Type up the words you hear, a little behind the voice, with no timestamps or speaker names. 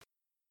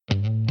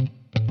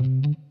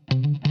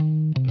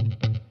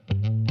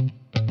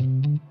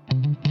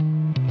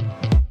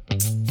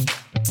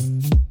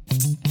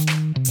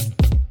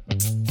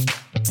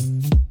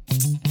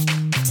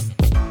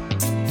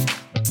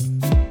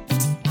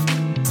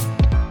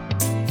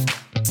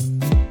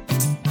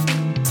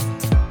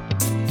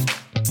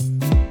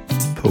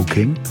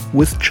Cooking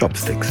with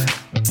Chopsticks.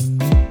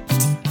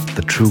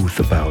 The truth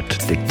about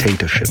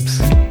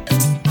dictatorships.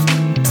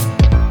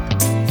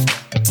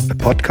 A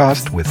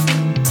podcast with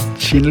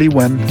Xin Li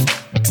Wen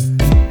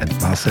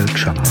and Marcel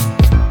Czana.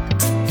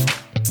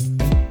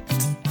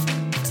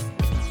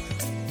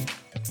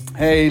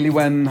 Hey Li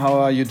Wen, how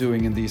are you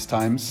doing in these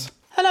times?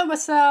 Hello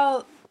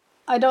Marcel.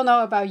 I don't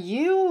know about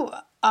you.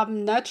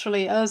 I'm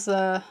naturally as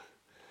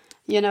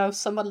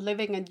someone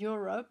living in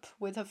Europe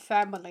with a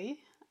family,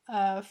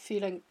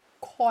 feeling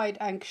quite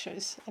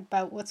anxious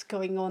about what's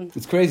going on.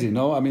 It's crazy,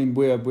 no? I mean,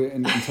 we're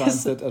in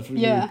times that are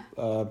really,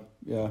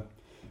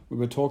 we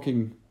were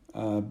talking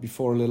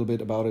before a little bit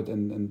about it,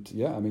 and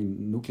I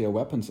mean, nuclear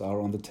weapons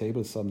are on the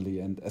table suddenly,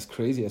 and as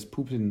crazy as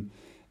Putin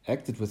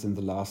acted within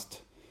the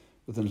last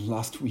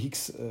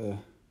weeks,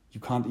 you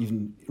can't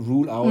even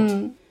rule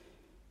out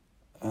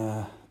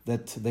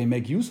that they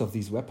make use of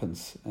these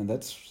weapons, and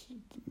that's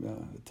a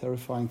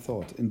terrifying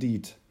thought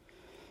indeed.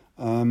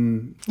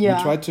 We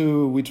try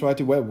to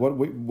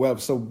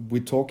so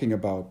we're talking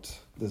about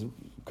the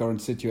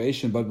current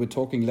situation, but we're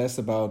talking less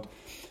about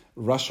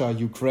Russia,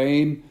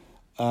 Ukraine,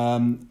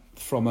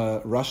 from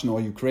a Russian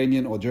or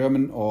Ukrainian or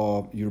German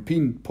or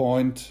European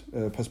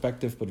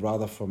perspective, but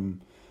rather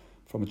from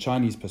a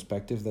Chinese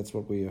perspective. That's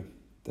what we're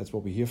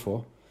here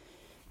for.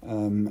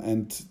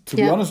 And to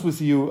be honest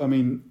with you, I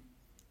mean,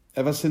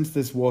 ever since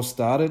this war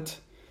started,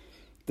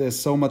 there's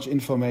so much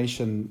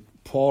information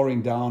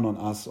pouring down on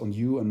us, on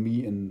you and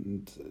me.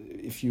 And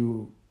if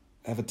you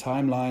have a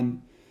timeline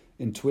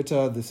in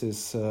Twitter, this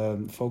is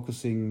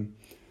focusing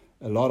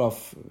a lot on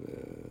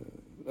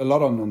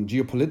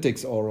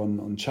geopolitics or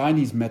on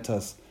Chinese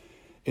matters.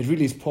 It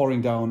really is pouring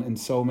down in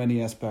so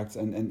many aspects,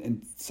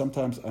 and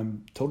sometimes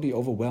I'm totally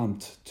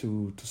overwhelmed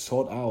to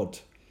sort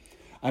out.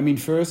 I mean,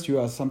 first you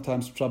are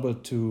sometimes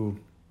troubled to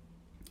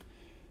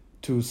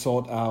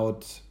sort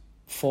out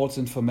false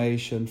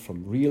information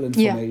from real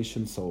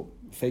information, so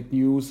fake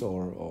news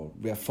or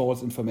we have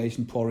false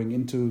information pouring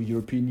into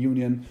European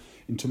Union,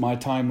 into my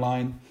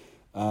timeline.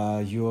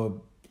 You're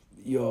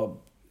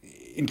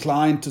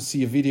inclined to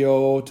see a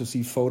video, to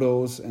see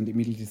photos, and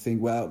immediately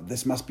think, well,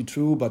 this must be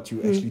true, but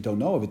you actually don't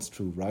know if it's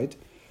true, right?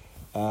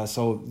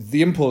 So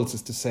the impulse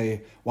is to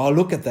say, well,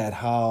 look at that,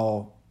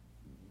 how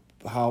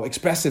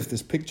expressive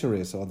this picture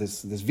is or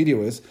this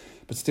video is,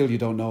 but still you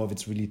don't know if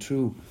it's really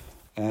true.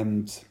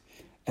 And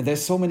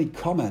there's so many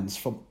comments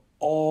from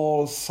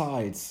all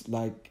sides,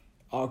 like,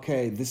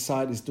 okay, this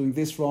side is doing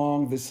this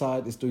wrong, this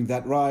side is doing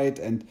that right,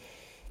 and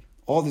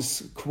all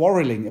this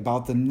quarreling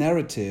about the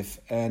narrative,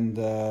 and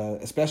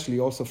especially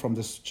also from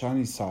the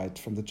Chinese side,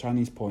 from the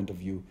Chinese point of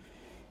view.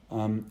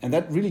 And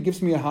that really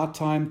gives me a hard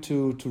time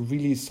to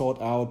really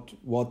sort out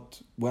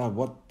not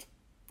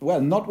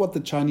what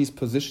the Chinese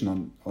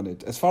position on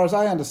it. As far as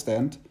I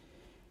understand,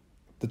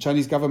 the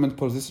Chinese government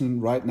position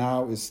right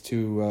now is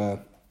to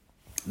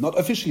not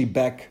officially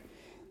back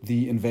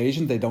the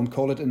invasion. They don't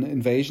call it an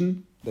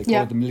invasion. They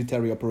call it a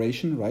military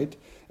operation, right?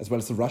 As well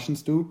as the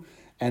Russians do.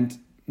 And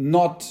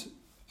not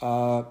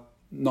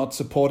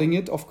supporting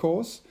it, of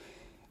course.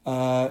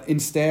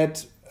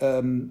 Instead,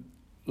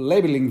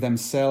 labeling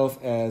themselves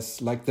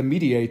as like the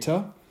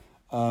mediator,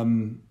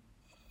 like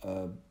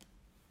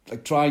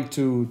trying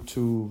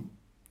to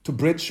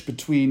bridge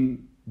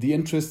between the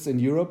interests in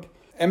Europe,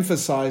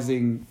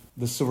 emphasizing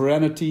the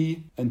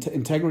sovereignty and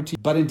integrity.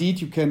 But indeed,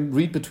 you can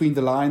read between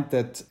the lines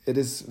that it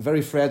is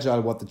very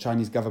fragile what the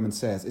Chinese government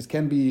says. It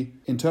can be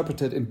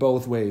interpreted in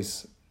both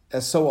ways,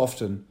 as so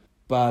often.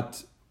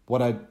 But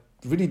what I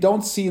really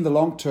don't see in the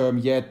long term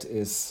yet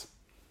is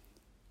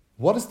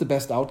what is the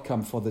best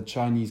outcome for the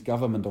Chinese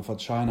government or for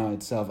China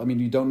itself? I mean,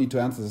 you don't need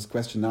to answer this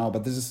question now,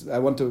 but I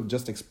want to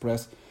just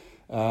express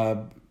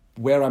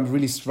where I'm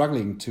really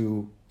struggling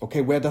to, okay,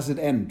 where does it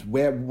end?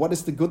 What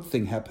is the good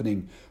thing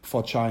happening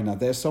for China?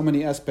 There's so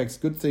many aspects,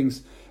 good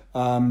things.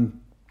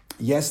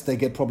 Yes, they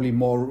get probably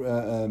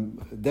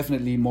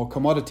definitely more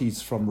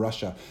commodities from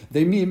Russia.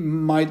 They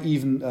might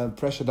even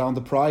pressure down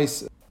the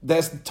price.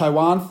 There's the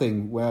Taiwan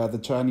thing, where the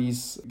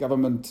Chinese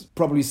government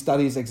probably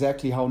studies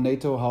exactly how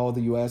NATO, how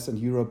the US and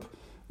Europe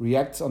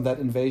reacts on that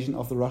invasion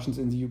of the Russians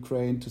in the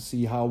Ukraine, to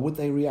see how would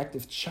they react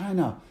if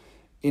China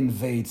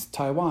invades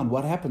Taiwan.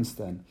 What happens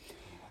then?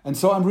 And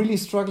so I'm really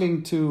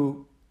struggling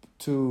to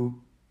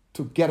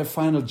get a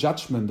final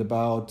judgment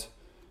about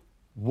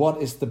what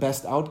is the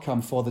best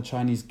outcome for the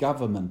Chinese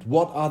government.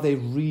 What are they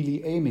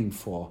really aiming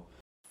for?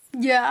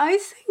 Yeah, I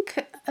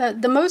think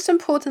the most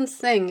important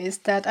thing is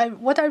that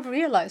what I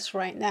realize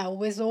right now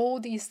with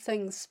all these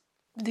things,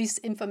 this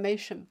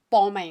information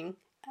bombing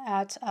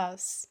at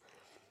us,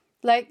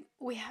 like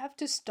we have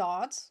to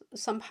start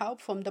somehow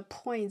from the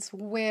points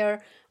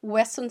where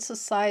Western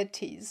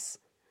societies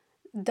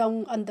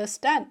don't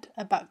understand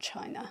about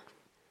China,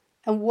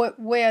 and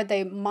where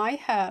they might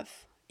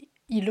have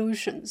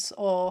illusions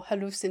or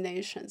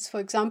hallucinations.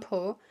 For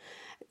example,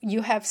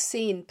 you have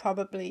seen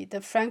probably the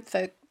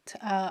Frankfurt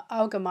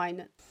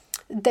Allgemeine.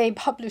 They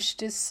published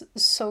this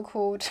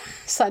so-called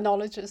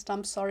sinologist,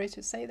 I'm sorry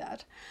to say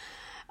that,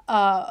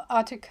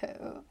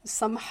 article,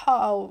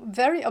 somehow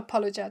very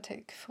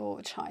apologetic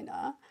for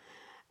China,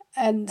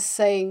 and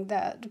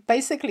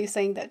basically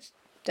saying that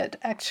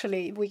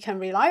actually we can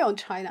rely on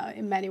China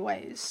in many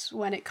ways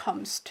when it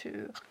comes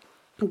to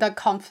the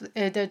conflict,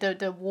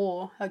 the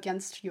war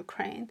against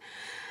Ukraine,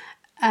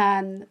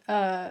 and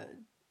there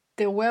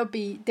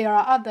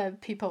are other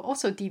people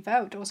also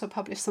Devout also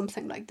published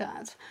something like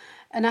that,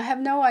 and I have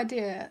no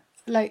idea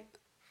like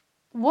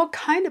what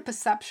kind of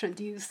perception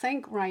do you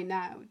think right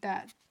now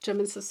that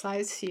German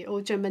society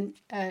or German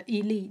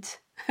elite,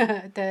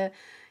 the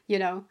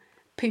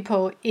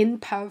people in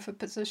powerful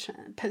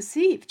position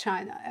perceive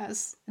China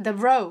as the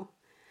role,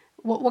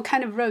 what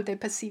kind of role they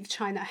perceive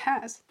China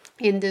has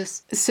in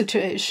this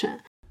situation?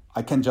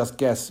 I can just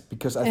guess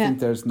because I think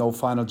there's no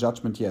final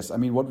judgment. Yes, I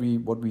mean what we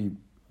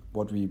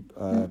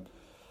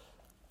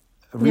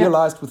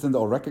realized within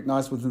or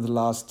recognized within the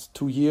last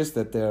 2 years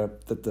that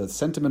the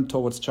sentiment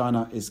towards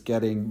China is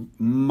getting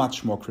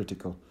much more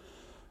critical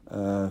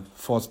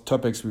for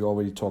topics we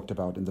already talked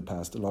about in the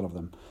past, a lot of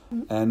them,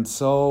 and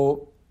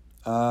so.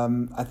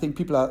 I think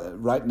people are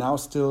right now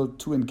still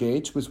too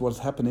engaged with what's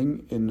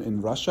happening in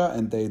Russia,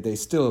 and they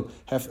still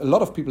have, a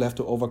lot of people have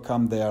to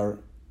overcome their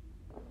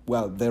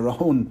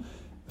own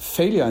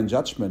failure in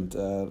judgment,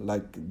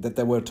 like that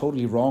they were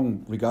totally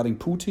wrong regarding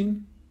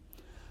Putin.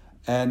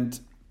 And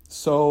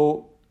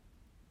so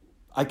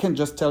I can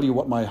just tell you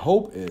what my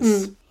hope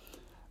is,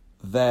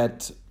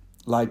 that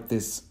like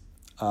this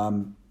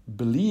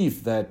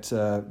belief that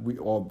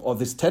or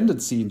this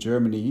tendency in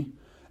Germany,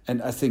 and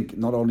I think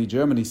not only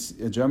Germany,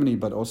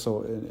 but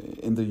also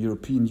in the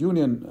European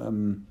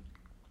Union,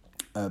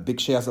 big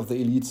shares of the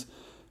elites,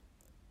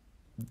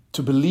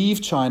 to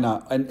believe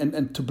China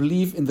and to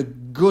believe in the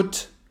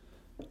good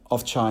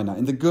of China,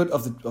 in the good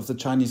of the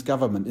Chinese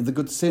government, in the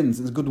good sins,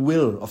 in the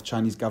goodwill of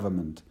Chinese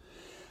government.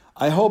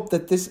 I hope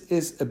that this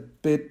is a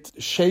bit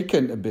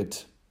shaken a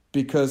bit,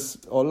 because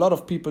a lot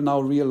of people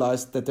now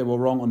realize that they were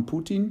wrong on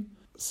Putin.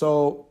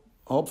 So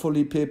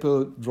hopefully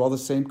people draw the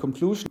same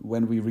conclusion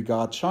when we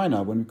regard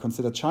China, when we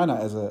consider China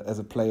as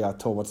a player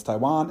towards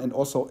Taiwan, and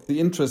also the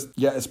interest,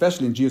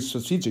 especially in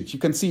geostrategic. You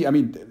can see, I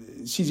mean,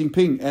 Xi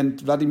Jinping and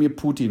Vladimir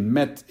Putin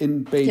met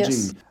in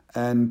Beijing,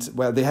 and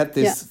they had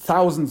this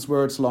thousands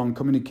words long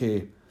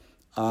communique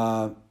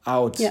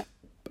out. Yeah.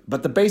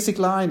 But the basic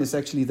line is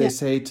actually they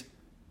said,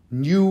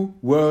 New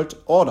World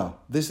Order.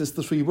 This is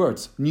the 3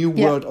 words, New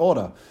World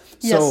Order.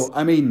 So,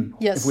 I mean,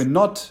 if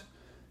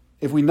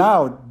we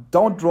now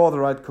don't draw the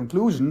right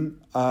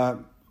conclusion,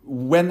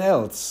 when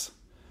else?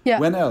 Yeah.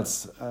 When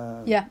else?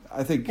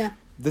 I think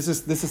this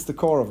is the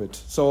core of it.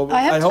 So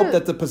I hope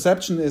that the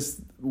perception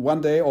is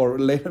one day or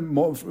later,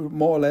 more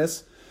or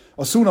less,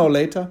 or sooner or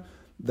later,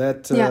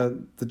 that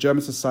the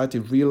German society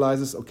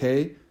realizes,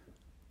 okay,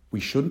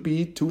 we shouldn't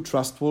be too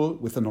trustful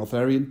with an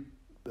authoritarian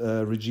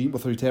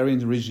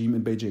regime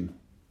in Beijing.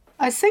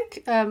 I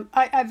think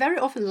I very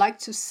often like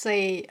to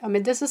say, I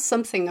mean, this is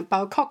something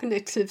about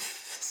cognitive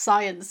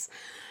science.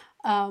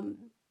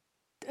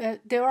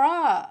 There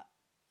are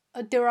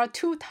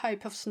 2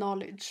 types of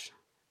knowledge.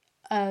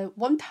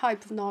 One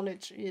type of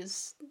knowledge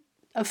is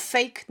a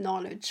fake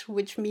knowledge,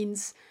 which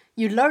means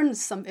you learn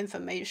some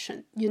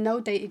information, you know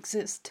they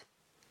exist.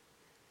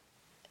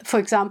 For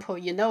example,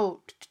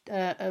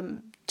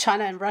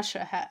 China and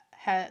Russia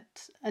had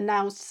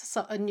announced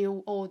a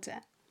new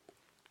order,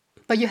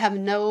 but you have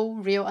no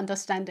real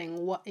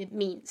understanding what it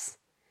means.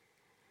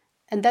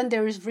 And then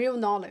there is real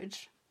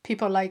knowledge.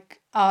 People like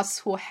us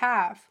who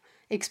have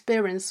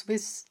experience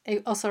with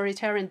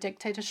authoritarian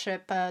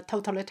dictatorship,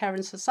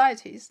 totalitarian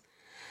societies.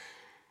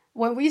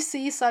 When we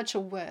see such a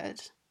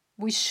word,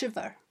 we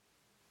shiver.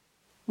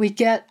 We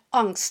get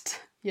angst,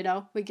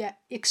 we get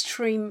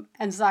extreme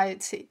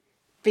anxiety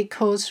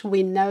because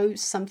we know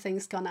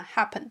something's gonna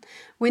happen.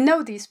 We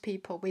know these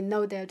people, we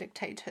know they're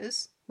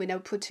dictators. We know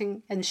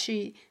Putin and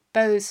Xi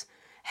both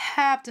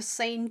have the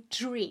same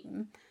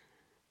dream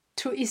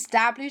to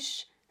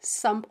establish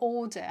some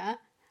order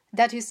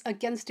that is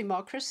against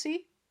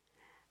democracy,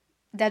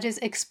 that is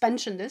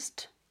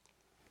expansionist,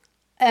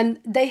 and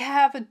they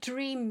have a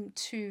dream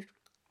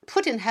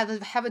Putin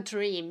have a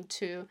dream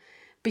to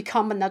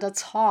become another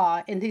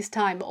Tsar in his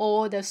time,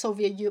 or the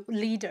Soviet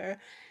leader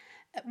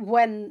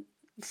when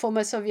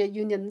former Soviet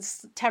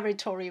Union's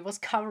territory was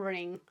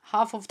covering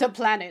half of the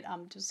planet.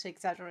 I'm just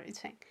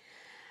exaggerating.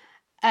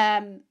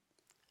 Xi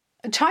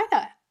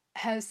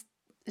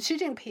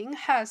Jinping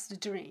has the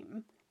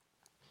dream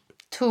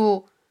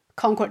to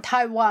conquer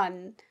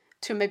Taiwan,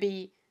 to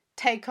maybe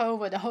take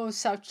over the whole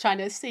South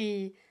China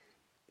Sea,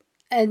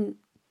 and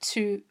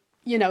to,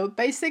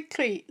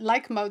 basically,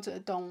 like Mao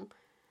Zedong,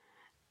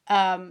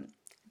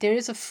 there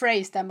is a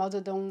phrase that Mao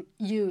Zedong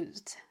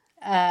used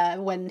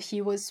when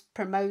he was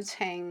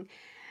promoting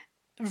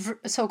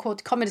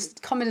so-called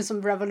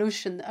communism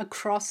revolution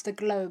across the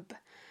globe,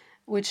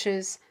 which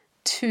is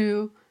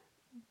to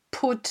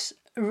put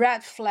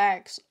red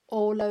flags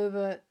all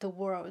over the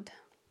world.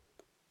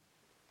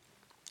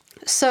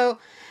 So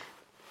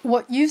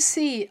what you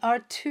see are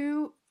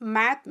 2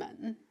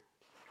 madmen,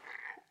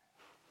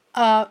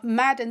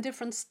 mad in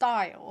different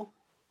style.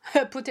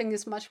 Putin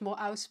is much more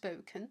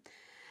outspoken.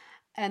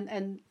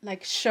 and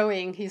like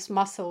showing his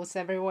muscles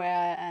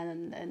everywhere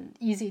and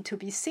easy to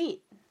be seen.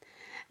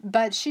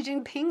 But Xi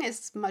Jinping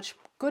is much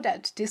good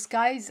at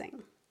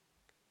disguising.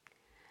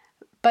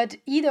 But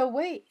either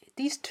way,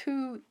 these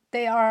two,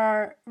 they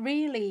are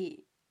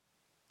really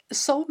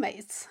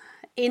soulmates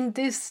in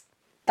this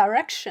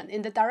direction,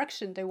 in the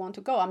direction they want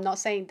to go. I'm not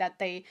saying that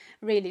they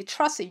really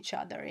trust each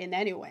other in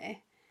any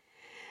way,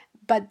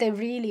 but they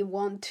really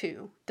want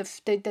to.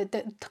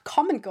 The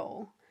common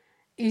goal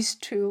is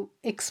to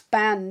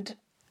expand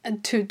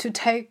and to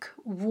take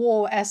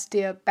war as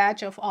their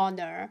badge of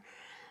honor,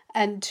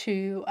 and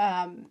to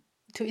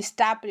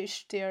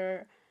establish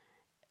their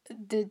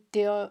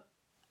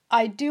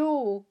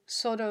ideal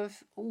sort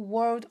of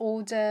world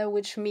order,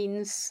 which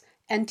means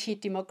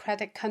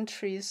anti-democratic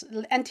countries,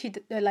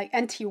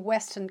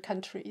 anti-Western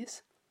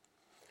countries,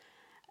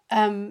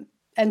 and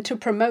to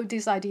promote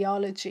this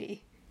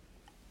ideology.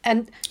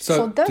 And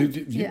so,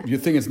 you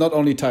think it's not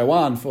only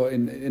Taiwan for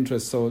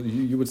interest? So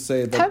you would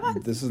say that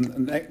Taiwan. This is,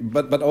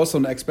 but also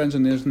an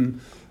expansionism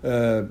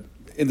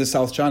in the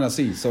South China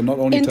Sea. So not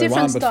only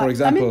Taiwan, but for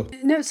example,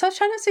 South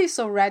China Sea is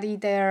already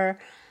there.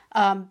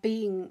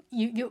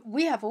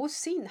 We have all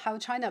seen how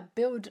China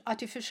built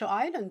artificial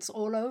islands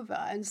all over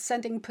and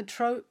sending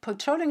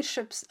patrolling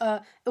ships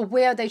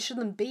where they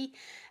shouldn't be,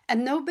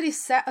 and nobody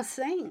said a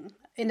thing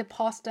in the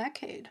past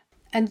decade.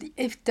 And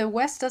if the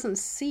West doesn't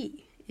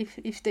see,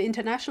 if the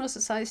international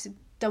society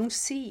don't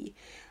see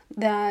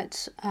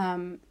that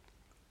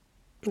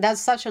that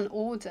such an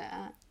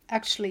order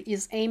actually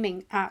is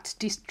aiming at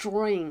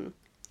destroying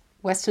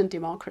Western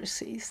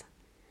democracies,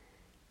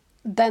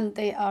 then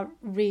they are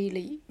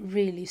really,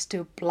 really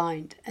still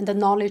blind. And the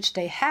knowledge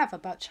they have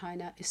about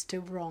China is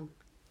still wrong.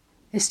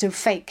 It's still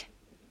fake.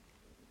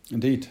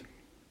 Indeed.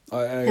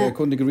 I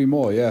couldn't agree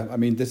more, yeah. I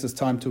mean, this is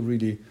time to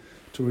really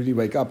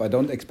wake up. I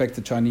don't expect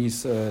the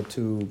Chinese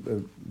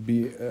to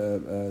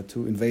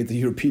invade the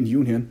European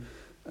Union.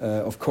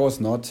 Of course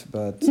not,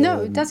 but...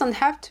 No, it doesn't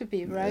have to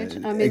be, right?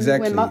 I mean,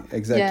 exactly.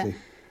 Yeah,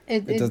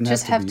 it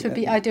just have to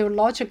be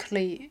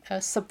ideologically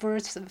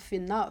subversive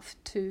enough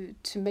to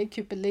make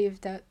you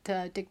believe that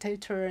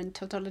dictator and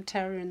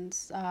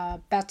totalitarians are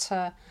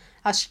better,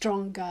 are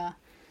stronger,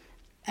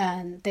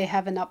 and they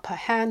have an upper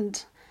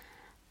hand,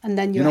 and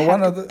then you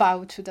have to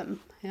bow to them.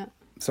 Yeah.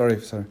 Sorry.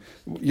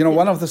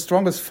 One of the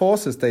strongest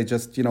forces they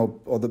just,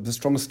 or the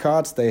strongest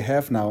cards they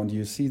have now, and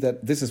you see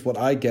that this is what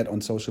I get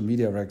on social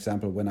media, for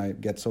example, when I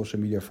get social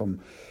media from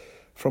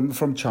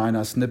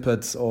China,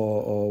 snippets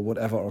or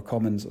whatever, or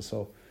comments or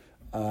so.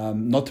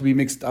 Not to be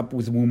mixed up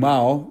with Wu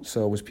Mao,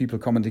 so with people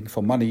commenting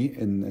for money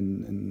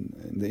in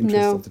the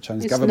interest of the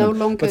Chinese government. No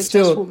longer but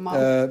still, just Wu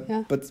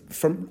Mao. But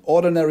from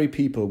ordinary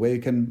people, where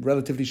you can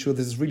relatively sure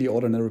this is really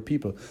ordinary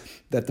people,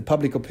 that the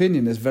public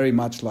opinion is very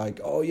much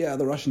like, oh yeah,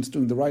 the Russians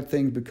doing the right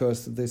thing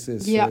because this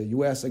is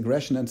U.S.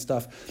 aggression and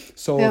stuff.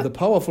 So the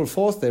powerful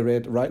force they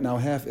right now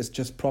have is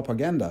just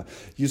propaganda.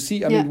 You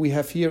see, I mean, we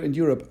have here in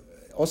Europe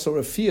also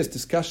a fierce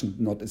discussion.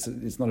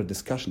 It's not a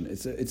discussion.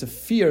 It's a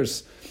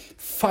fierce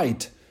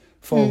fight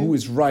for who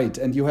is right,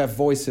 and you have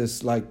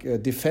voices like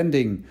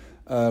defending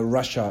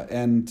Russia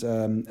and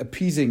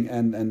appeasing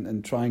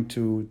and trying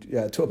to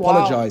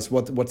apologize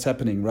what's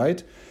happening,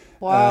 right?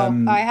 Wow,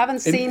 I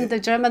haven't seen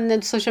the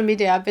German social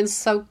media. I've been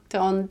soaked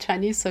on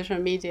Chinese social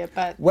media,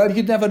 but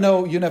you never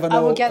know. I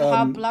will get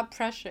high blood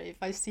pressure if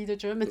I see the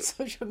German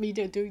social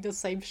media doing the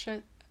same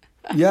shit.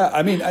 Yeah,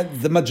 I mean,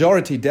 the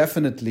majority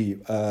definitely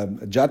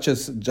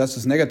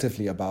judges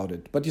negatively about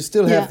it, but you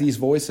still have these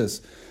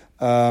voices.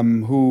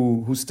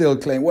 Who still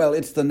claim, well,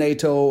 it's the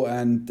NATO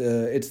and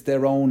it's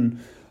their own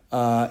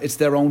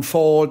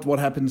fault. What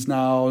happens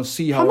now?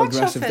 See how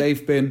aggressive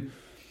they've been.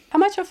 How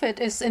much of it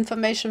is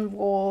information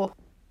war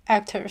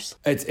actors?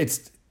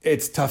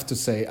 It's tough to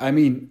say. I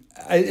mean,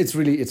 it's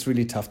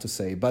really tough to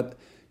say. But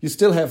you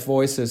still have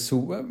voices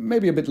who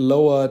maybe a bit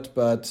lowered,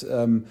 but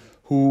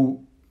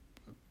who,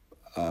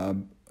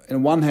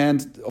 in one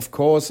hand, of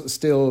course,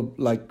 still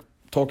like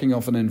talking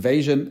of an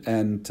invasion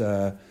and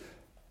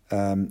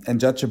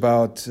judge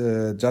about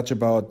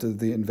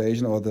the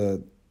invasion or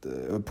the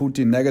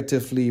Putin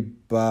negatively,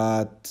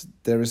 but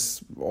there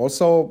is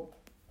also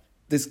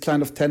this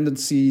kind of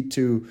tendency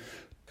to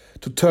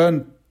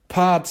turn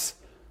parts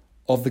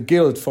of the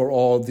guilt for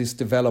all this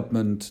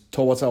development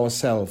towards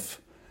ourselves.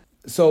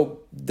 So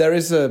there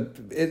is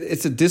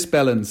it's a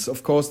disbalance.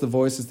 Of course, the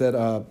voices that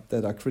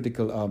are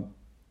critical are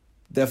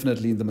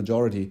definitely in the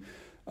majority,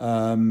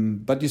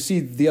 but you see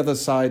the other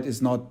side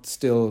is not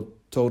still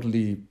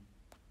totally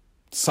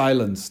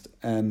silenced,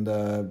 and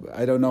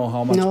I don't know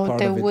how much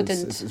part of it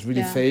is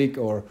really fake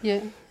or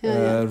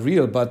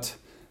real, but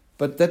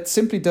that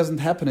simply doesn't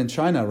happen in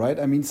China, right?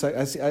 I mean, so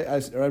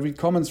I read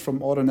comments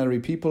from ordinary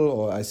people,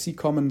 or I see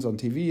comments on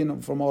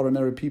TV from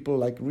ordinary people,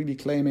 like really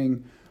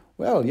claiming,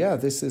 well, yeah,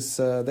 this is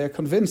they're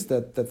convinced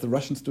that the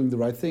Russians doing the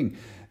right thing,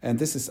 and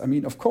this is, I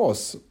mean, of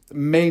course,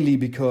 mainly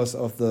because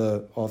of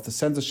the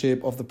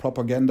censorship, of the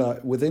propaganda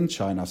within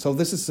China. So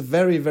this is a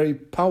very, very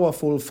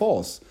powerful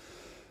force.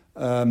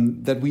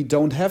 that we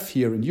don't have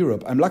here in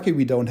Europe. I'm lucky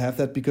we don't have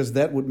that, because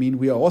that would mean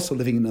we are also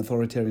living in an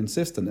authoritarian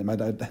system,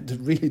 and I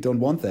really don't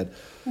want that.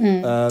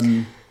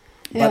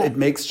 But it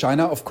makes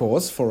China, of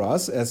course, for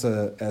us as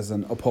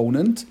an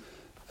opponent,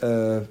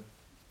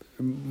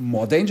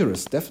 more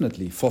dangerous,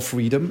 definitely, for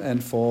freedom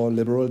and for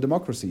liberal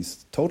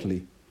democracies,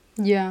 totally.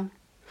 Yeah.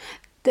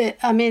 The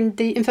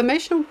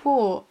information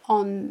war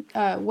on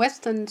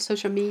Western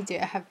social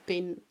media have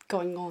been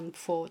going on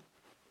for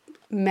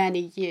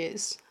many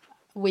years.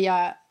 We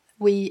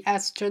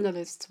as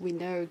journalists, we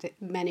know that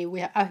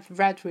I've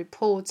read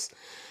reports,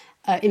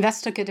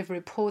 investigative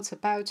reports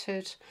about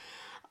it,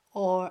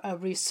 or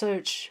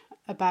research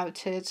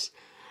about it.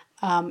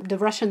 The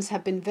Russians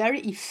have been very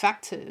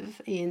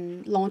effective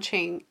in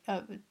launching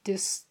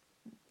this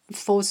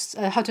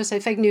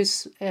fake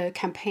news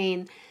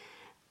campaign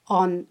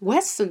on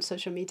Western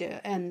social media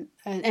and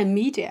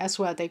media as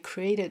well. They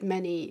created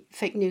many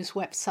fake news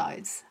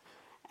websites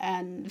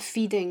and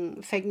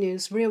feeding fake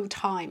news real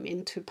time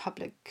into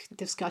public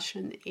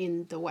discussion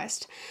in the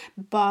West.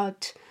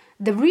 But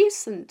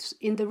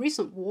in the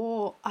recent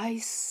war, I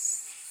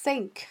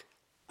think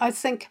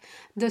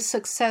the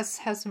success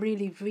has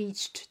really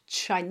reached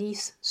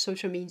Chinese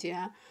social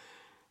media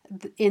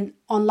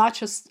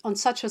on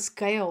such a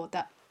scale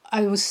that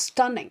I was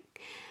stunning.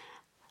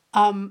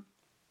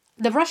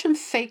 The Russian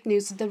fake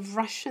news, the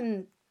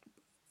Russian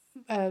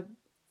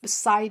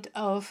side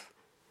of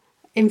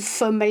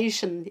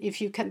information, if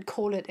you can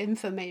call it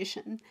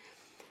information,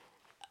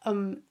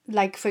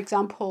 like, for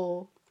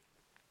example,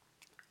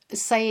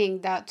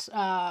 saying that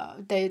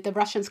the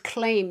Russians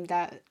claim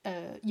that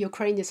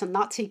Ukraine is a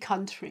Nazi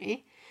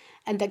country,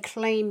 and they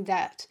claim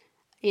that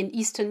in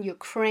eastern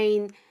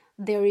Ukraine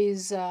there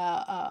is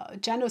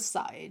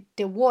genocide.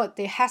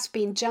 There has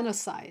been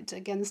genocide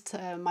against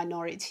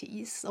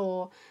minorities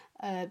or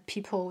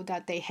people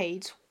that they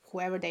hate,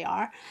 whoever they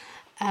are,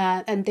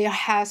 and there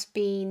has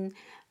been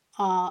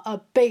a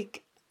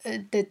big.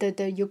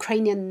 The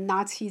Ukrainian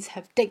Nazis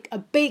have dig a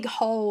big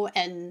hole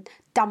and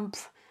dump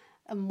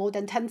more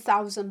than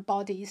 10,000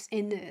 bodies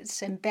in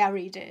it and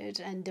buried it,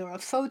 and there are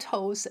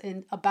photos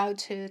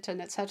about it,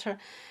 and etc.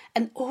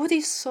 And all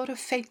these sort of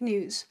fake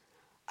news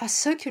are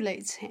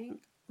circulating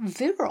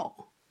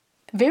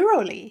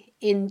virally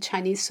in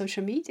Chinese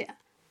social media.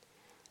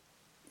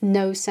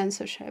 No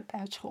censorship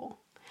at all.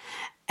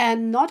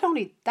 And not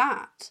only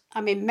that,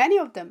 many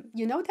of them,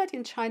 you know that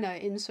in China,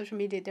 in social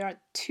media, there are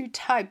two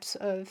types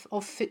of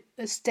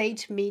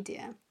state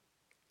media.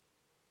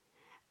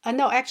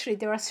 No, actually,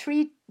 there are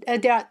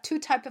two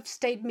types of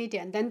state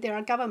media, and then there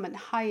are government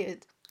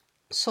hired,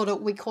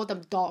 we call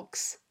them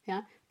dogs,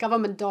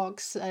 government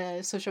dogs,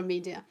 social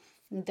media.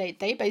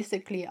 They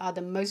basically are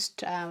the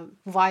most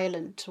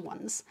violent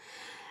ones.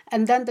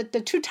 And then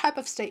the two types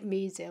of state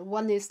media,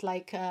 one is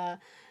like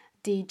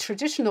the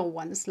traditional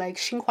ones, like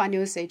Xinhua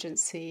News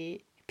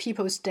Agency,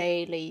 People's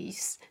Daily,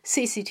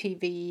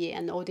 CCTV,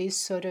 and all these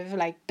sort of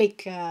like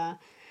big,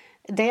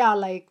 they are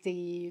like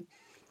the...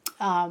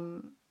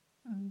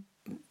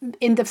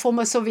 in the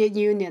former Soviet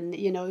Union,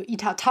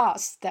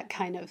 Itatas, that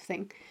kind of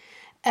thing.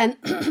 And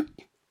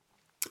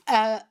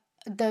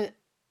the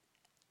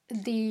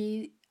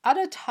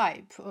other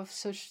type of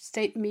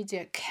state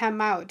media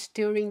came out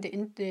during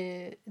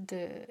the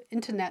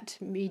internet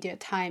media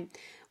time,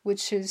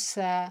 which is,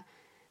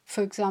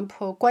 for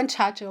example, 观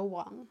察者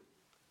网,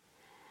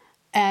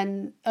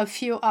 and a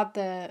few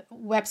other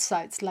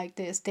websites like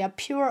this. They are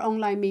pure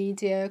online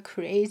media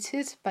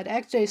created, but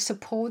actually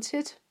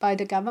supported by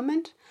the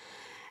government.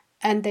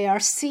 And they are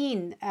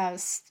seen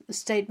as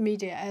state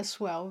media as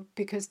well,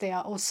 because they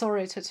are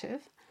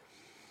authoritative.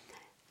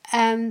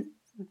 And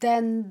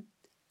then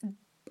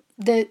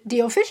the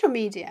official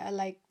media,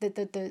 like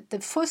the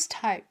first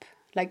type,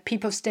 like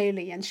People's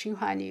Daily and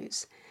Xinhua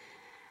News,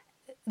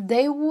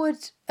 they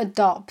would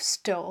adopt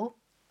still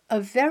a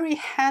very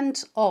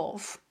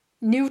hands-off,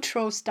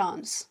 neutral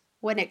stance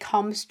when it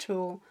comes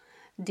to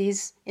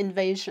this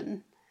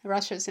invasion,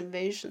 Russia's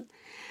invasion.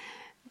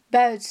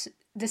 But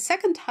the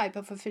second type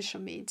of official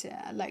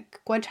media,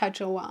 like 观察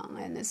者网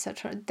and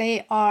etc.,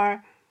 they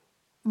are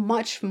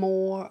much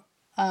more,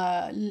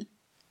 they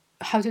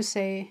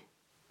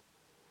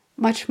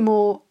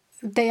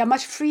are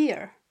much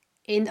freer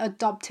in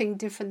adopting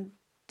different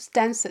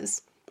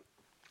stances,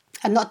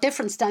 and not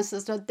different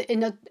stances, but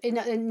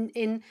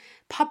in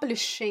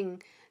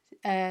publishing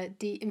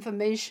the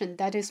information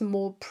that is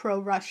more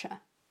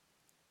pro-Russia.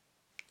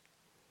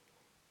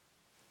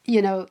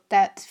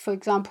 That, for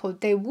example,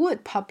 they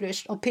would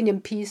publish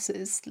opinion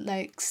pieces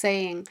like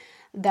saying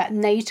that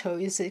NATO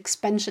is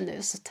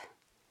expansionist,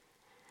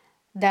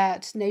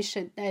 that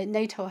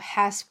NATO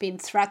has been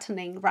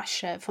threatening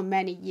Russia for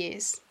many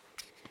years,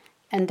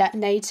 and that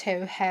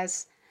NATO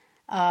has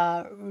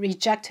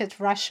rejected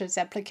Russia's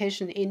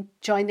application in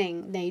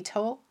joining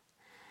NATO.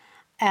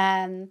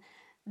 And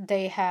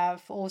they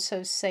have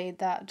also said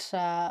that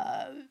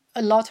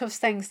a lot of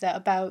things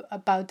that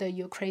about the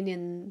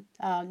Ukrainian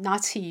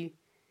Nazi,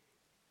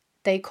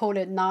 they call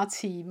it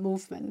Nazi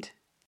movement.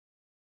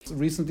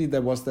 Recently,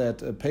 there was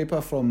that paper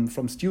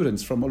from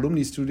students, from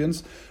alumni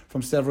students,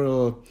 from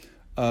several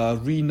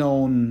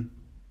renowned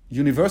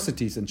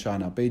universities in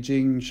China,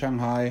 Beijing,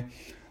 Shanghai,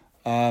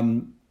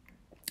 and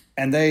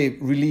they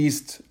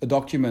released a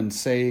document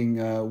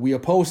saying we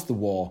oppose the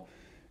war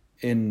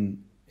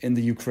in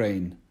the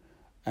Ukraine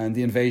and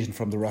the invasion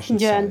from the Russian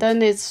side. Yeah, and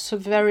then it's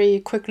very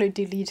quickly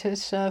deleted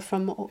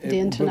from the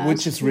internet.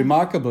 Which is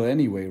remarkable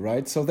anyway,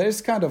 right? So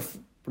there's kind of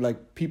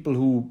like people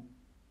who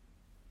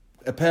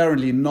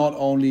apparently not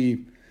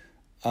only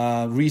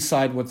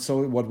recite what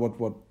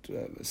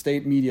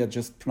state media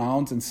just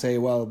pronounce and say,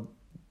 well,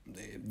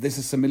 this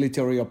is a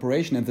military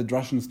operation and the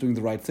Russians doing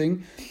the right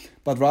thing,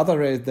 but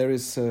rather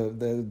there's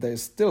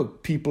still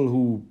people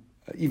who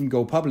even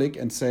go public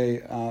and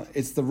say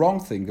it's the wrong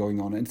thing going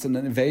on. It's an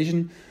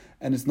invasion,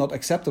 and it's not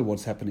acceptable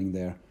what's happening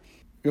there.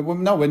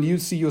 Now, when you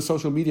see your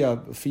social media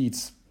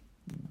feeds,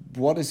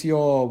 what is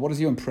your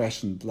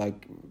impression?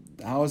 Like,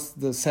 how is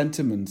the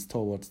sentiment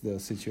towards the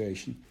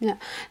situation? Yeah,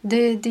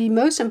 the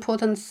most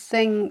important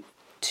thing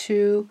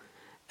to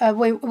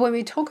when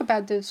we talk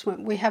about this,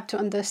 we have to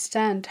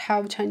understand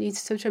how Chinese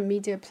social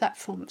media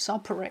platforms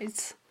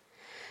operates.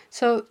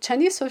 So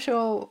Chinese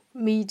social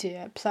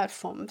media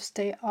platforms,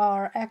 they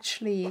are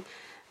actually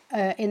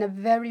in a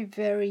very,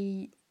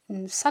 very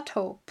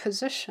subtle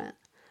position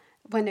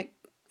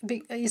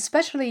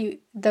especially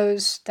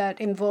those that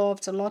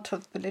involved a lot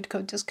of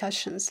political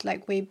discussions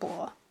like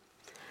Weibo.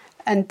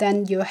 And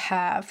then you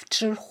have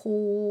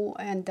Zhihu,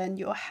 and then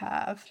you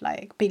have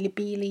like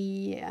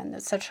Bilibili and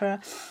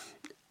etc.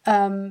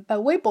 But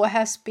Weibo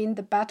has been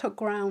the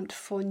battleground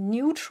for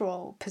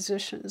neutral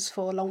positions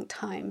for a long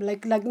time,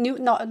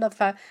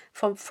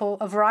 for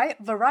a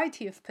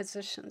variety of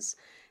positions.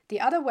 The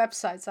other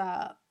websites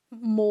are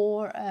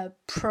more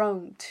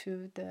prone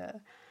to the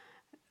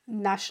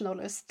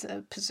nationalist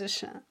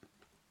position.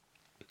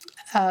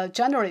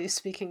 Generally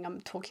speaking, I'm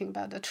talking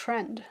about the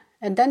trend.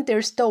 And then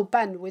there's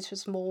Douban, which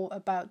is more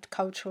about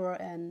culture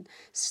and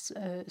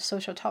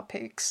social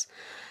topics.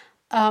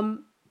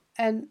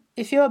 And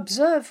if you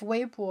observe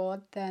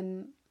Weibo,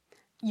 then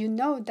you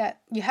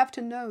have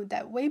to know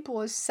that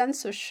Weibo's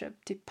censorship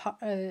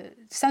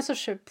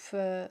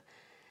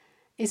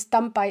is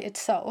done by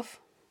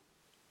itself.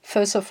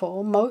 First of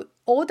all,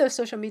 all the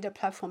social media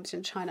platforms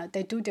in China,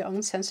 they do their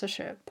own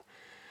censorship.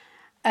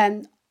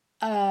 And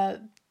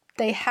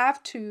they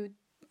have to,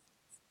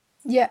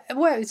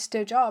 it's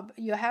their job.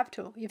 You have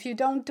to. If you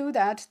don't do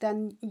that,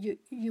 then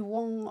you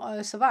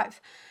won't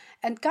survive.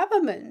 And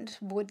government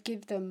would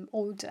give them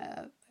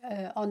order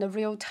on a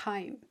real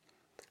time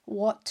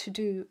what to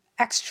do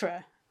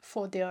extra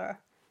for their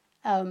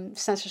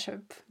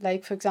censorship.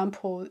 Like, for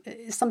example,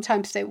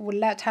 sometimes they would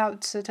let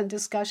certain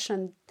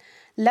discussions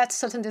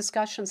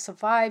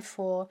survive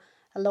for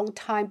a long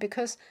time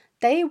because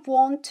they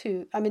want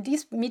to,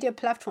 these media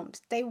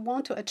platforms, they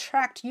want to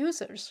attract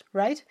users,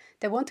 right?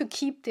 They want to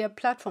keep their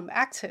platform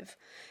active.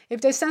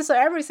 If they censor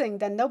everything,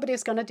 then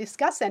nobody's going to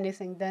discuss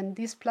anything, then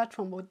this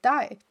platform will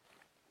die.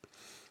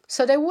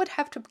 So they would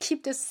have to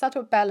keep this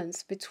subtle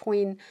balance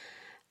between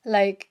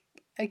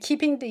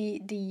keeping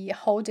the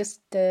whole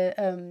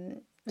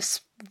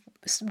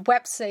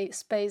web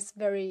space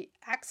very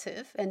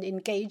active and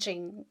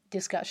engaging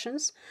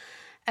discussions,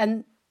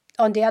 and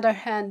on the other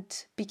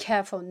hand, be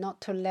careful not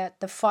to let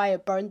the fire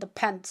burn the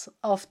pants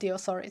of the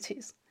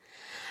authorities.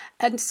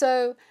 And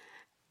so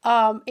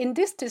in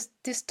this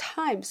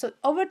time, so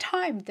over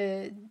time,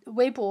 the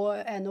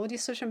Weibo and all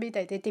these social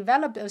media, they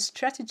developed a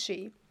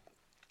strategy,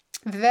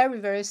 very,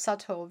 very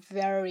subtle,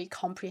 very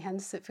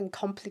comprehensive and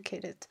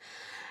complicated,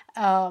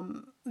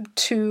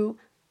 to,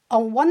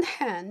 on one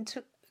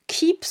hand,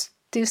 keeps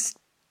this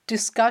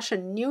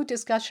new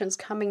discussions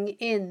coming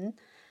in,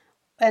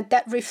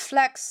 that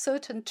reflects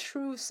certain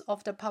truths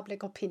of the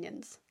public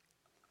opinions.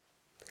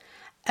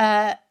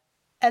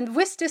 And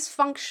with this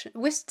function,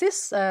 with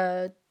this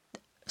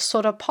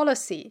sort of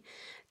policy,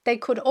 they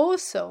could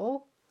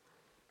also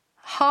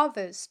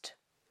harvest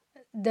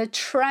the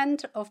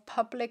trend of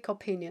public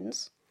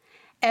opinions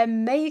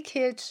and make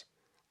it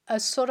a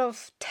sort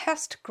of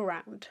test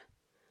ground,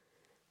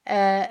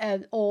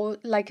 or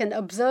like an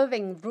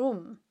observing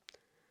room,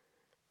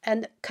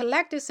 and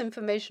collect this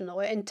information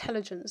or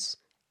intelligence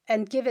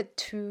and give it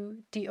to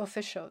the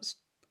officials,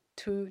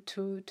 to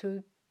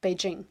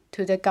Beijing,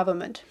 to the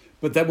government.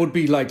 But that would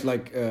be like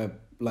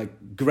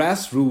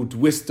grassroots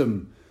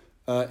wisdom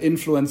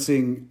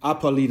influencing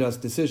upper leaders'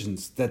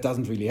 decisions. That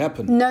doesn't really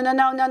happen. No.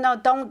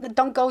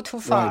 Don't go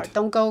too far. Right.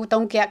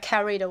 Don't get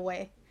carried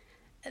away.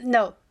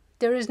 No,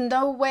 there is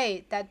no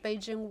way that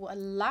Beijing will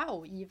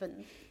allow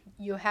even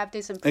you have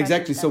this impression.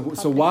 Exactly. So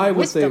why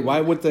would they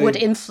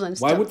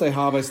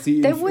harvest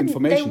the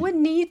information? They would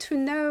need to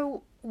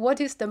know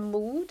what is the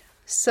mood,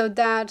 so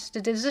that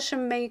the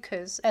decision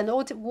makers and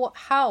what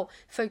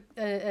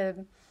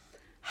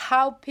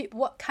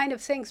kind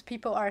of things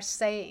people are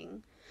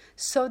saying,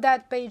 so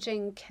that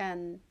Beijing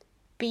can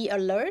be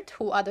alert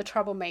who are the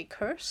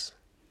troublemakers,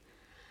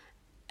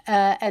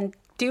 and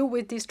deal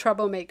with these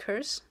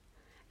troublemakers,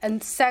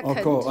 And second,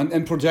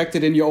 and project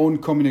it in your own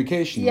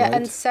communication, yeah, right?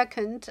 and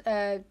second,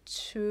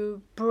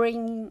 to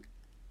bring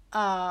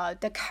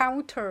the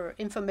counter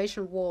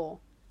information war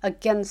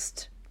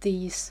against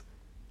these,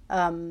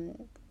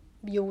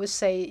 you would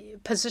say,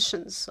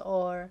 positions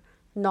or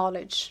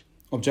knowledge.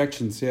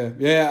 Objections,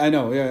 yeah, I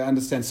know, I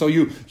understand. So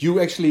you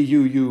actually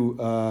you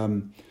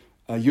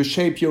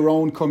shape your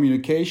own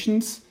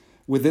communications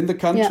within the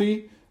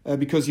country.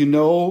 Because you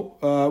know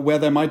where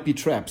there might be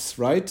traps,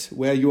 right?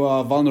 Where you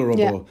are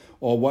vulnerable,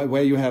 or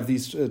where you have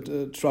these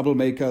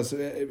troublemakers.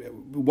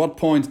 What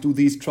point do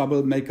these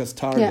troublemakers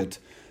target?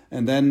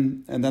 And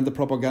then the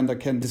propaganda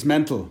can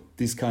dismantle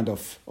these kind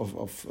of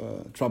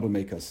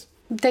troublemakers.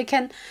 They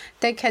can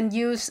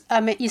use. I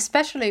mean,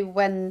 especially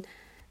when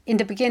in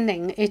the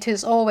beginning, it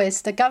is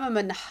always the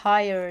government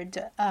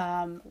hired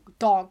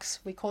dogs.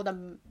 We call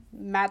them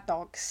mad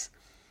dogs.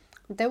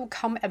 They will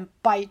come and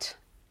bite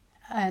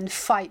and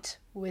fight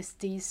with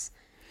these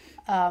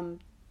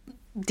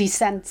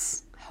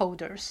dissent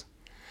holders.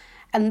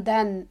 And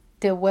then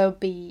there will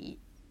be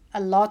a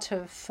lot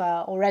of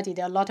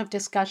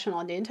discussion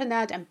on the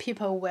internet, and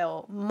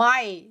people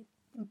might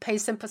pay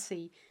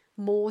sympathy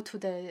more to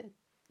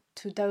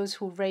those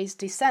who raise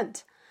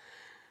dissent.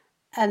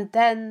 And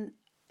then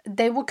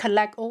they will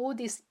collect all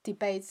these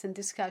debates and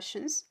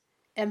discussions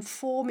and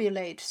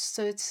formulate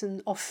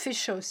certain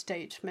official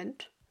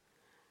statement,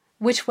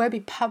 which will be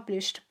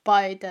published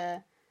by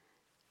the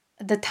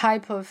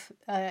type of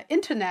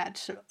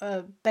internet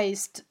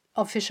based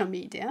official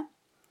media,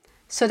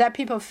 so that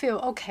people feel,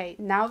 okay,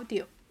 now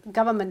the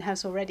government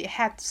has already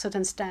had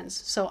certain stance,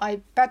 so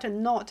I better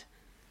not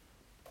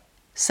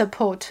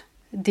support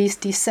these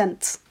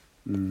dissents.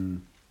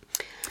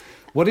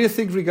 What do you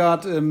think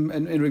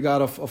in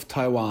regard of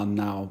Taiwan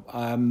now?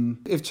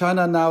 If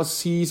China now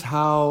sees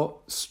how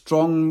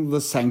strong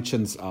the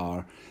sanctions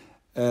are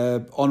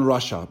on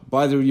Russia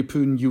by the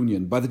European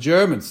Union, by the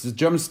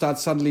Germans start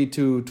suddenly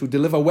to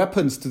deliver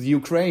weapons to the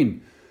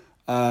Ukraine.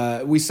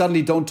 We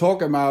suddenly don't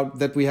talk about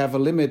that we have a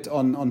limit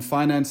on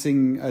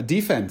financing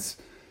defense.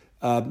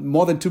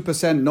 More than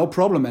 2%, no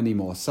problem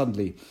anymore.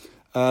 Suddenly,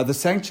 the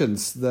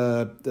sanctions,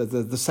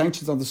 the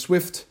sanctions on the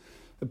SWIFT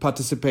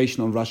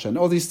participation on Russia, and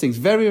all these things,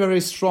 very,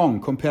 very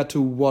strong compared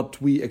to what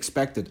we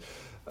expected,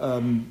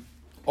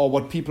 or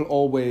what people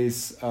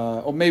always,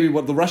 or maybe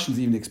what the Russians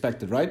even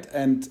expected, right?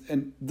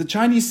 And the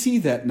Chinese see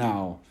that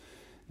now.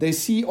 They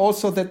see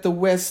also that the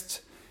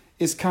West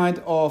is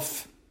kind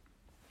of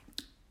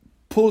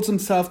pulls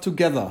himself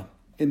together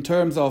in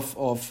terms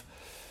of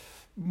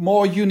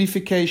more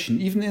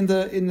unification, even in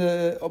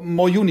the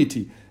more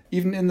unity,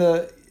 even in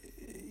the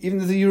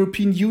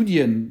European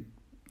Union.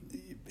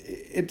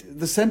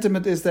 The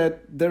sentiment is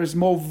that there is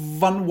more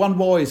one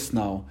voice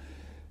now.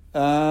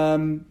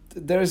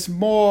 There is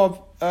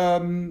more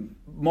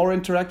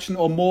interaction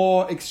or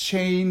more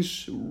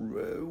exchange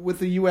with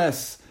the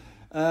US.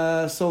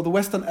 So the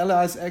Western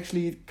allies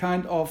actually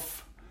kind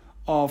of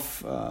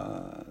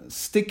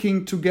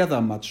sticking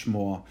together much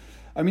more.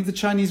 I mean, the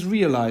Chinese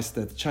realize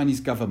that, the Chinese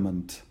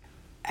government.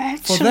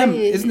 Actually, for them,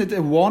 isn't it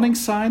a warning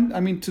sign?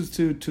 I mean, to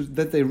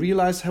that they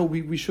realize how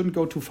we shouldn't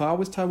go too far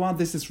with Taiwan.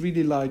 This is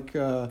really like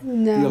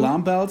the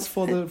alarm bells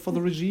for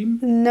the regime.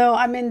 No,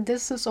 I mean,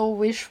 this is all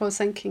wishful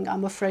thinking.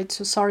 I'm sorry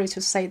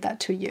to say that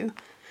to you.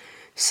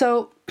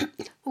 So,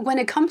 when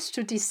it comes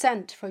to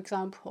dissent, for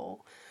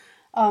example,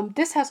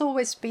 this has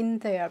always been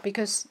there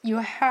because you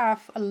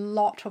have a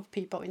lot of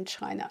people in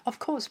China. Of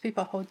course,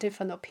 people hold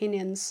different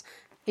opinions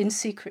in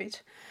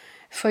secret.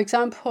 For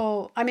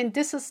example, I mean,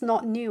 this is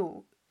not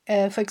new.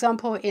 For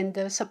example, in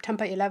the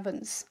September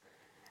 11th,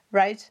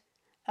 right?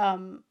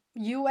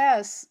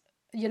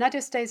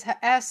 United States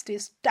as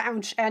this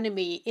staunch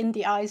enemy in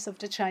the eyes of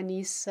the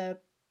Chinese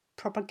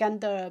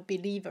propaganda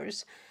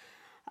believers.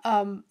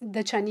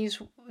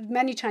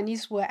 Many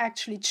Chinese were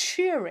actually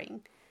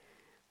cheering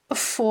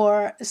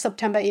for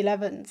September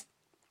 11th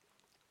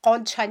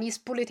on Chinese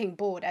bulletin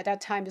board. At that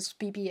time, it's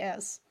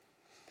BBS.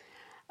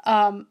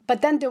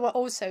 But then there were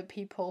also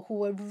people who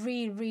were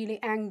really, really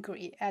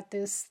angry at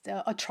this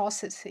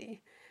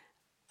atrocity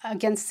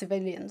against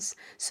civilians.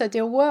 So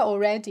there were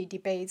already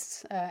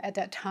debates at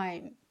that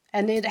time.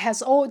 And there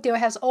has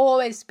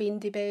always been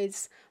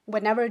debates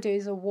whenever there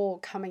is a war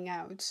coming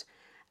out.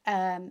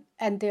 And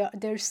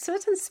there's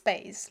certain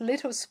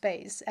little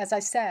space, as I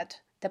said,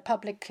 the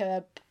public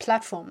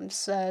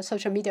platforms,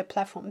 social media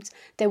platforms,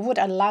 they would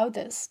allow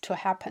this to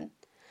happen.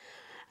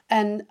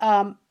 And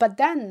but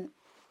then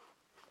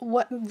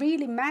what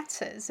really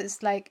matters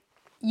is like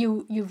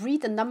you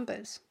read the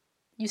numbers,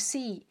 you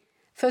see,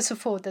 first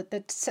of all,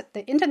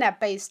 the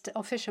internet-based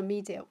official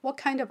media, what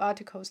kind of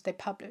articles they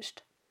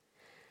published,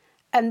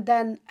 and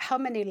then how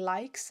many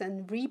likes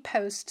and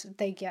reposts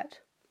they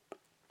get.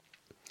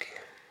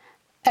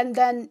 And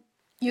then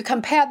you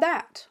compare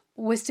that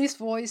with these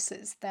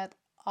voices that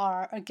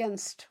are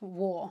against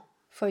war.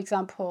 For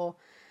example,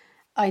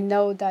 I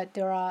know that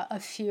there are a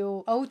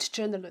few old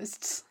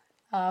journalists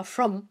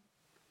from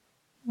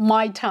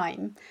my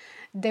time.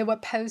 They were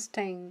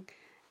posting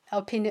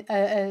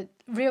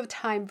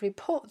real-time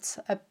reports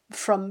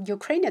from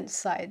Ukrainian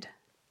side,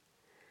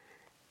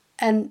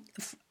 and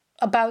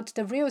about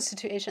the real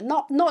situation,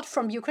 not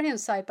from Ukrainian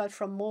side, but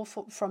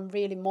from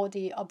really more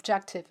the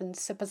objective and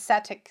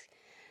sympathetic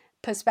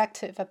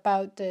perspective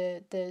about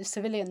the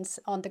civilians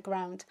on the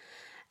ground.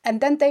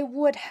 And then they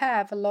would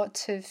have a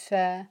lot of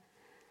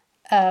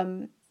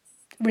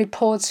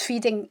reports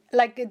feeding,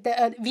 like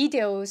the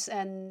videos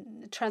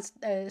and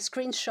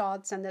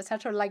screenshots and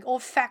etc., like all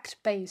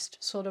fact-based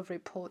sort of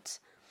reports.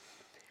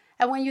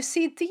 And when you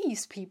see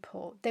these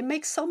people, they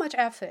make so much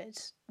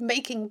effort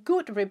making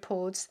good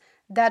reports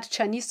that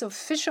Chinese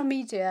official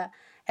media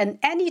and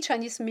any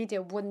Chinese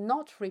media would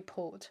not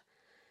report,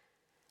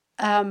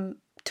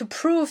 to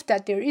prove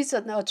that there is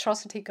an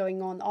atrocity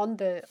going on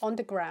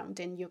the ground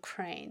in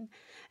Ukraine,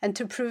 and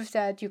to prove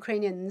that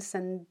Ukrainians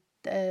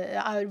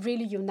are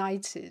really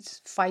united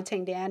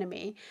fighting the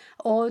enemy,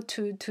 or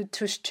to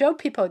show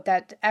people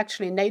that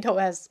actually NATO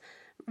has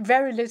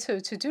very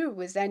little to do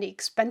with any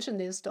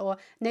expansionist, or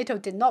NATO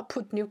did not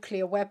put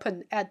nuclear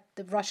weapon at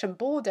the Russian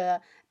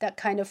border, that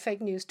kind of fake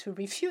news, to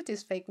refute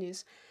this fake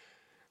news.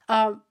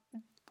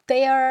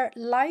 Their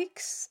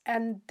likes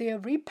and their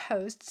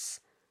reposts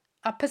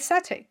are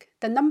pathetic.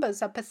 The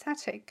numbers are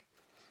pathetic.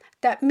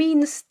 That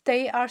means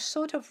they are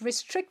sort of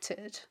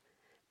restricted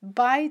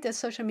by the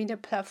social media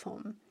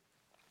platform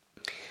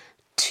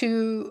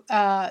to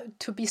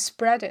be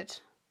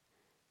spreaded.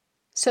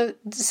 So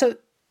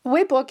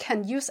Weibo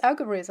can use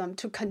algorithm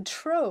to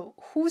control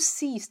who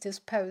sees this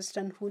post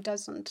and who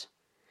doesn't.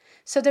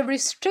 So they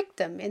restrict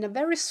them in a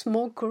very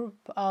small group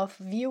of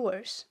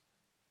viewers.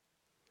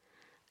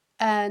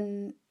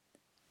 And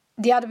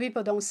the other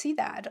people don't see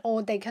that,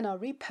 or they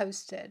cannot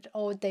repost it,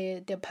 or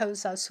their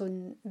posts are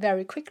soon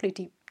very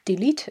quickly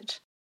deleted.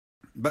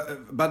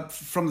 But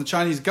from the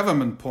Chinese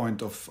government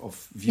point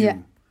of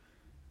view,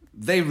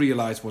 they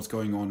realize what's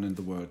going on in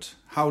the world.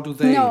 How do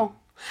they? No,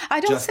 I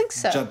don't think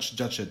so.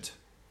 Judge it.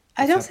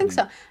 I don't think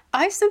so.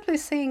 I simply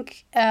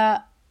think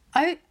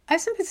I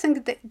simply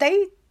think that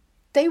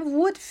they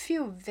would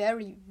feel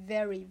very,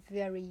 very,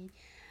 very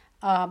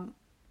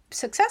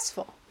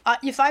successful.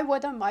 If I were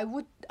them, I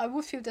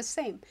would feel the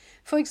same.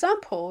 For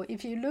example,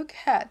 if you look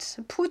at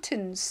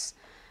Putin's,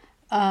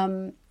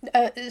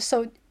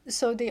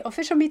 so the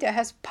official media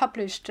has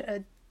published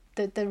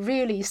the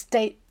really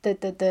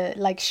the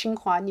like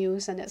Xinhua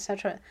News and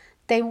etc.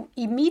 They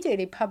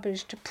immediately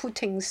published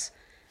Putin's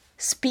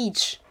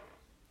speech,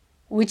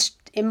 which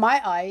in my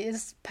eye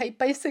is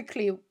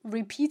basically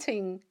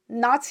repeating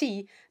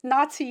Nazi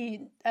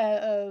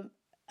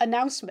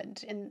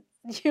announcement in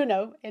the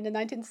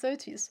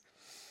 1930s.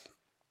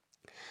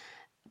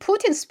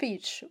 Putin's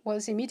speech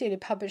was immediately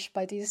published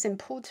by these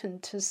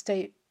important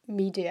state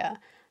media.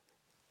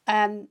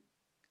 And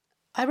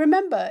I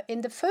remember in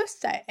the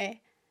first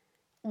day,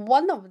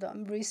 one of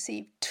them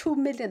received 2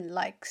 million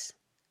likes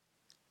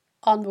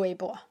on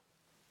Weibo.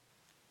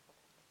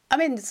 I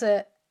mean,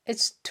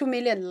 it's 2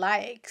 million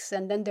likes,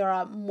 and then there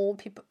are more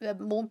people,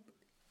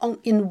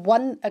 in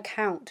one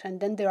account, and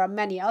then there are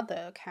many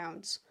other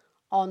accounts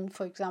on,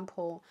 for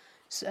example,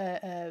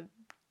 the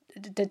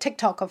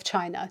TikTok of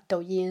China,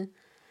 Douyin.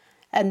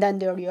 And then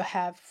there you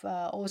have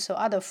also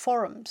other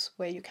forums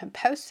where you can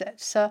post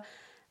it. So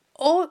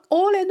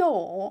all in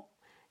all,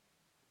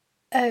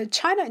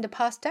 China in the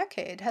past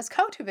decade has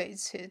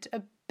cultivated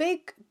a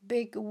big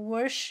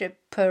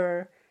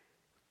worshipper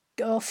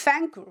or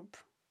fan group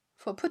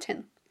for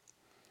Putin.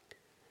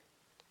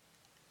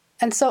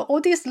 And so all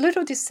this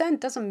little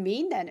dissent doesn't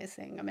mean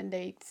anything. I mean,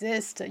 they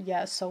exist,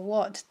 so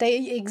what?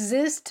 They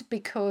exist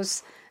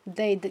because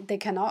they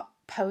cannot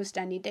pose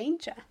any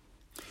danger.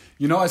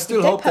 I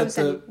still hope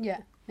that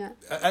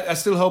I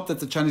still hope that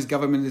the Chinese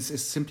government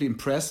is simply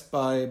impressed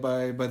by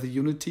the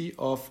unity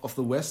of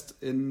the West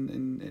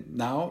in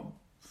now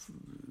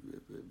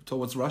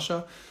towards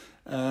Russia,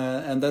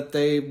 and that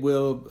they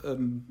will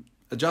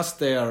adjust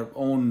their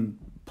own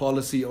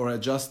policy or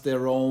adjust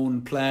their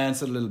own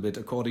plans a little bit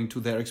according to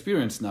their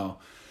experience now.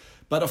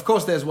 But of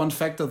course, there's one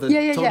factor that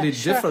totally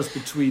differs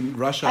between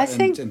Russia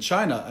and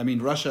China. I mean,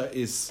 Russia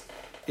is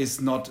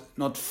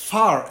not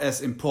far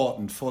as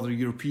important for the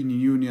European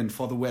Union,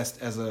 for the West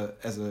as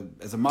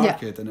a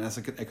market and as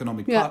an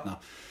economic partner.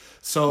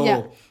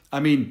 So I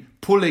mean,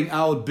 pulling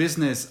out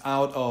business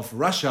out of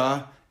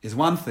Russia is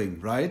one thing,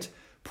 right?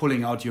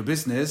 Pulling out your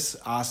business,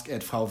 ask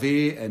at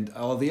VW and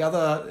all the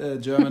other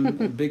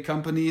German big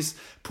companies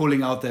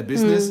pulling out their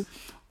business.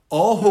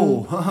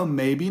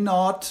 Maybe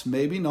not.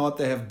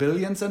 They have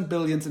billions and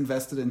billions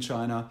invested in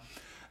China,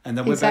 and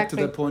then we're back to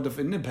that point of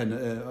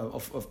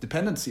of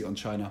dependency on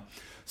China.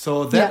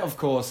 So that, of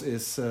course,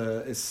 is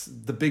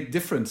the big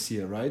difference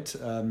here, right?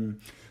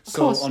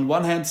 So on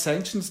one hand,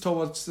 sanctions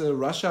towards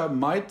Russia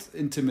might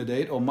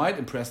intimidate or might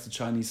impress the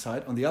Chinese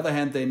side. On the other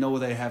hand, they know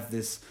they have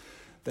this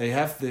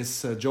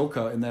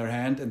joker in their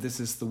hand, and this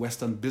is the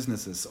Western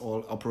businesses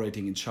all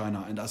operating in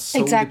China and are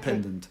so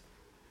dependent.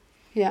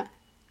 Yeah,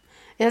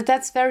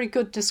 that's very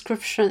good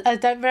description.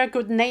 That very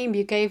good name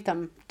you gave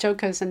them,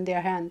 jokers in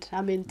their hand.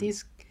 I mean,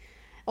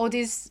 all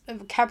these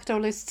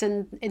capitalists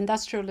and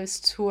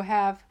industrialists who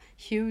have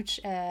huge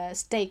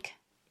stake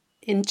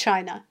in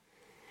China,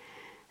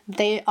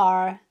 they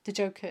are the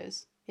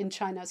jokers in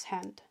China's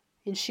hand,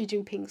 in Xi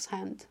Jinping's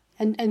hand.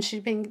 And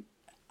Xi Jinping,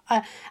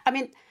 I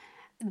mean,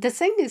 the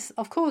thing is,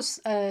 of course,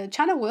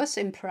 China was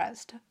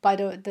impressed by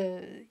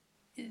the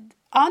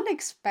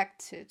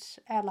unexpected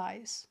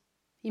allies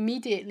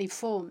immediately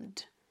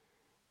formed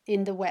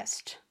in the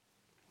West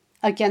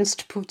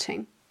against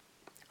Putin.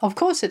 Of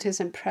course, it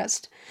is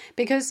impressed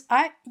because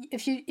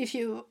if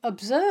you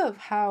observe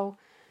how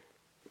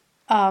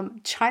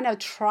China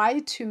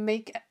tried to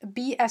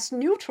be as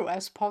neutral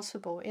as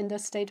possible in the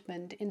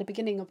statement in the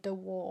beginning of the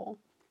war,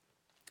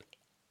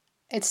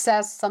 it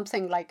says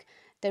something like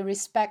they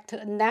respect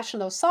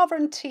national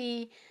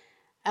sovereignty,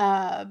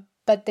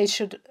 but they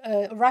should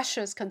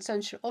Russia's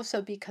concern should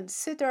also be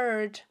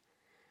considered.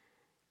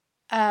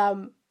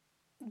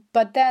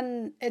 But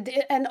then,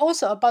 and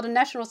also about the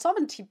national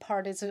sovereignty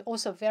part is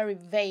also very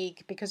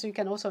vague because you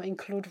can also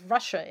include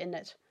Russia in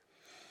it.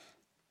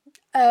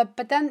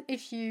 But then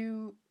if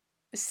you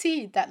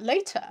see that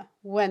later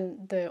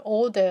when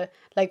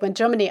when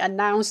Germany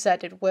announced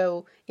that it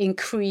will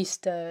increase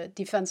the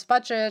defense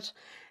budget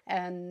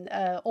and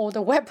all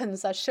the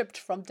weapons are shipped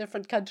from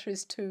different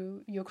countries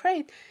to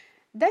Ukraine,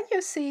 then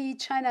you see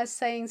China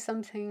saying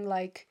something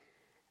like,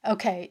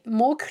 okay,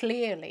 more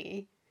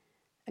clearly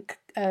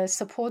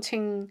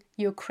supporting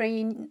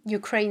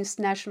Ukraine's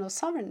national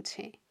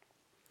sovereignty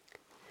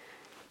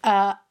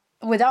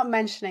without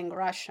mentioning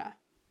Russia.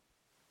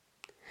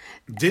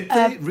 Did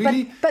they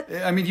really? But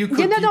I mean, you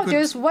could.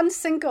 There's one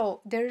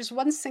single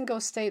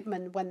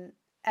statement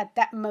at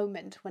that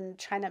moment when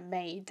China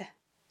made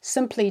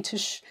simply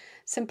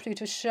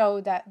to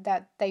show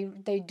that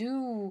they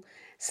do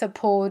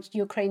support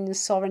Ukraine's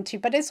sovereignty,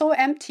 but it's all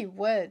empty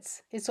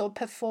words. It's all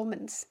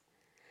performance.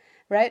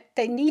 Right?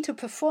 They need to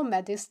perform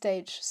at this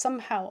stage.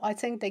 Somehow, I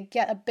think they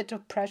get a bit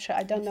of pressure.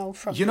 I don't know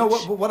from.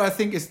 What I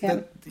think is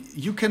that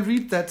you can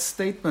read that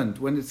statement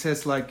when it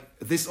says like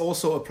this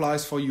also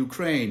applies for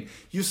Ukraine.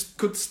 You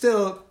could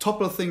still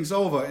topple things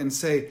over and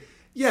say,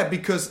 yeah,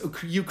 because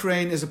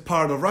Ukraine is a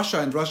part of Russia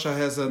and Russia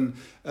has a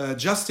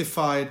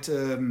justified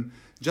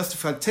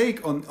take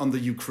on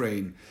the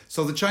Ukraine.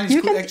 So the Chinese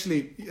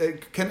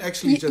can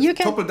actually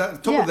topple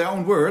their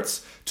own words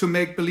to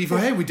make believe, oh,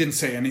 hey, we didn't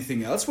say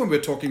anything else when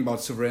we're talking about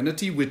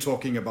sovereignty. We're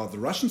talking about the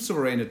Russian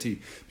sovereignty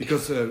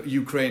because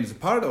Ukraine is a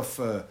part of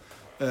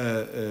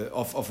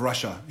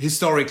Russia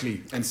historically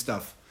and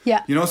stuff.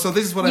 Yeah. So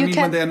this is what I mean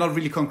when they are not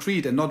really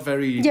concrete and not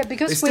very. Yeah,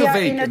 because they're still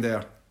vague in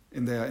their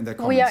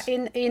comments. We are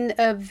in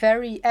a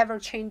very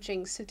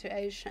ever-changing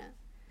situation,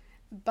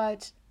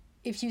 but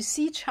if you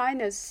see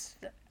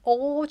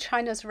all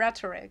China's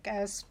rhetoric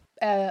as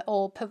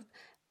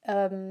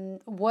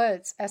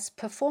words as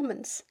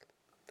performance.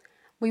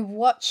 We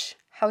watch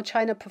how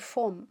China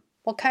perform,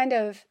 what kind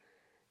of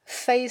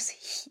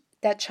face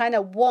that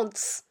China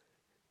wants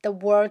the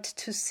world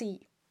to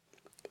see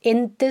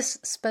in this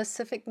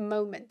specific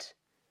moment.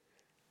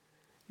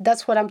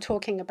 That's what I'm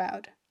talking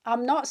about.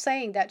 I'm not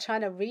saying that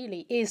China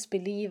really is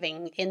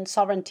believing in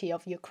sovereignty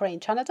of Ukraine.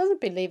 China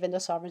doesn't believe in the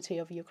sovereignty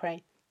of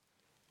Ukraine.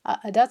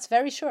 That's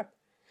very sure.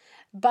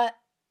 But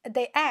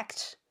they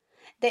act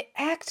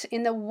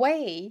in a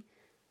way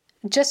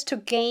just to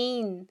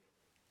gain,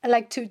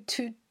 like to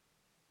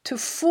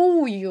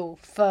fool you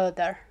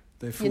further.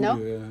 They fool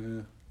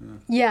you,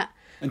 yeah.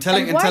 And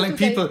telling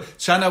people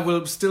China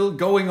will still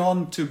going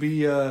on to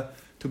be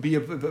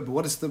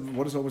what is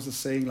always the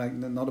saying, like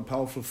not a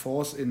powerful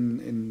force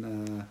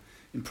in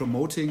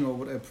promoting or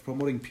whatever,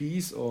 promoting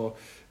peace or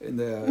in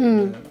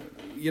the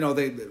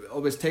they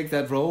always take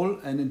that role,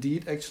 and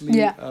indeed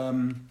actually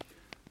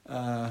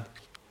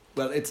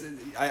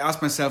I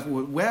ask myself,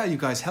 where are you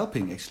guys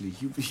helping actually?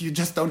 You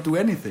just don't do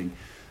anything.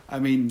 I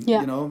mean,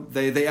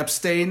 they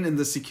abstain in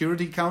the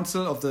Security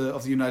Council of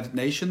the United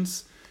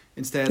Nations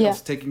instead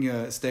of taking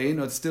a stand,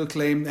 or still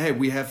claim, hey,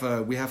 we have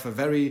a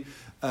very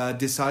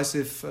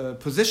decisive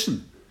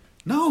position.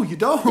 No, you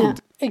don't. Yeah,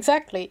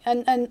 exactly.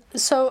 And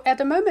so at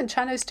the moment,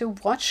 China is still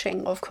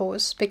watching, of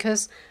course,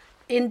 because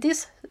in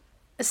this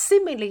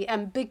seemingly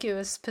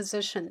ambiguous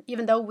position,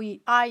 even though you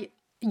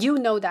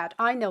know that,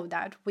 I know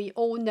that, we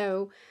all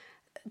know,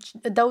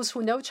 those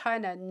who know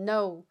China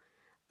know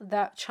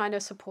that China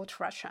supports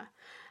Russia.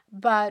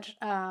 But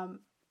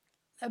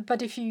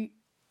if you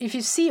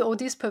see all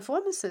these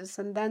performances,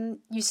 and then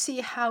you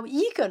see how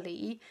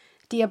eagerly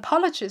the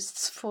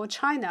apologists for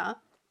China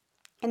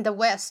in the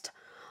West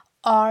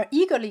are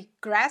eagerly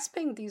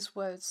grasping these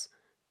words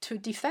to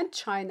defend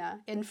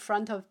China in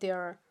front of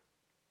their,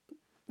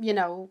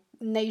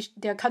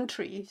 their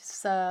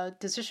country's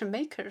decision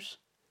makers.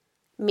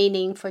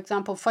 Meaning, for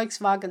example,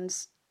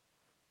 Volkswagen's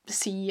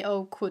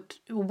CEO could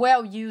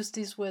well use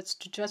these words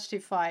to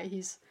justify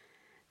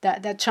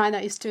that China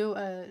is still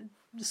a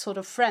sort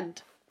of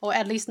friend, or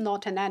at least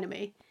not an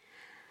enemy.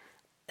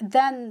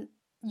 Then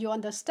you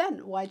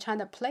understand why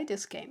China played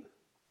this game.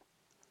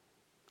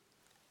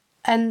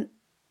 And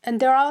And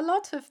there are a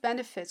lot of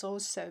benefits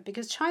also,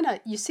 because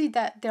China, you see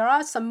that there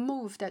are some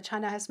moves that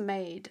China has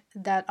made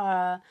that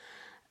are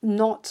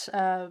not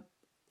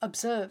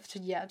observed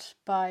yet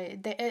by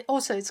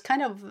also it's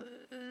kind of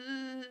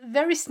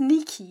very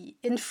sneaky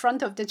in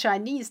front of the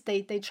Chinese.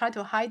 They try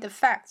to hide the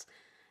fact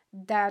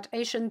that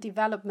Asian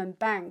Development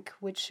Bank,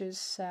 which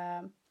is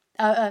led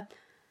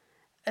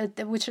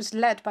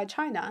by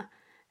China,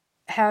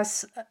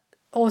 has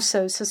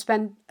also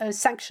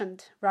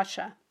sanctioned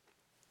Russia,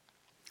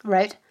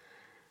 right?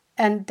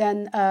 And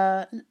then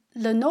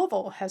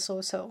Lenovo has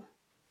also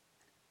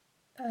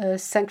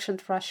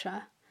sanctioned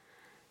Russia,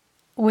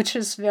 which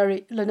is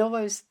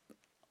Lenovo is,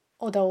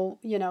 although,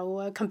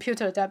 a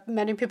computer that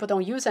many people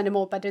don't use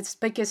anymore, but it's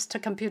biggest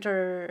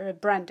computer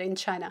brand in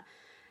China.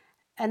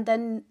 And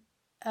then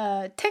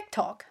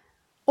TikTok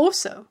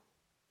also.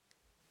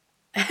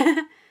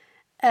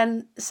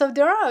 And so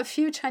there are a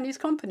few Chinese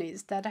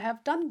companies that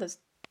have done this,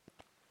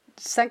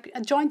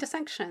 joined the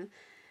sanction,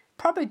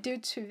 probably due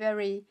to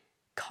very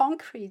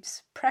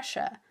concrete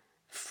pressure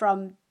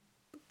from,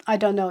 I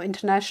don't know,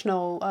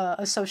 international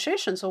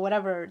associations or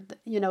whatever,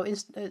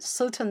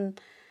 certain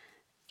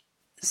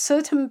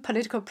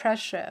political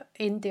pressure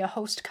in their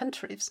host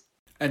countries.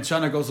 And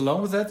China goes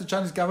along with that, the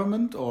Chinese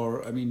government?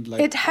 Or,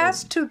 it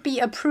has to be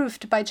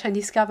approved by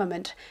Chinese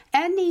government.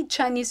 Any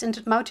Chinese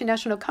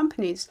multinational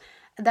companies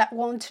that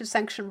want to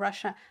sanction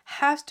Russia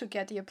has to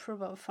get the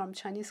approval from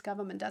Chinese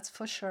government, that's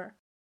for sure.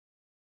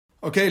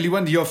 Okay, Li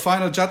Wen, your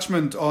final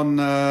judgment on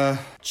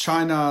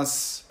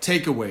China's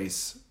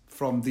takeaways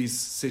from this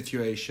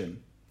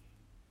situation.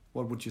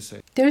 What would you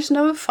say? There's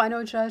no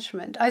final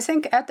judgment. I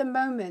think at the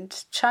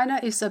moment, China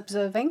is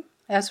observing,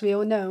 as we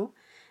all know,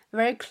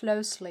 very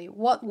closely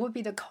what would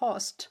be the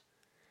cost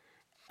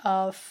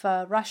of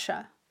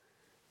Russia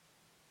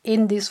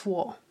in this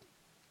war.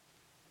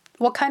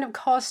 What kind of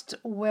cost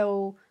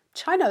will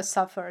China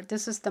suffer?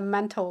 This is the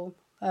mental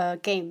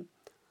game.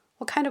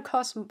 What kind of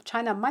cost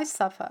China might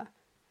suffer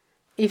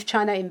if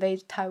China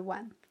invades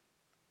Taiwan?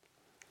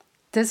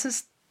 This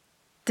is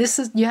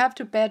you have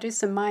to bear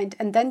this in mind,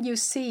 and then you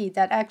see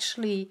that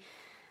actually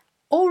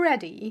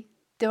already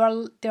there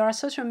are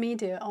social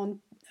media on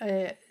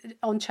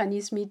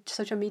Chinese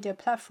social media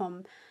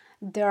platform.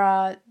 There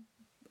are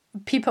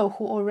people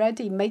who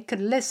already make a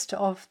list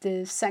of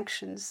the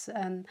sanctions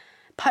and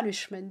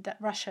punishment that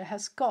Russia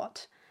has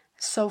got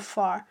so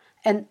far,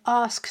 and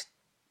ask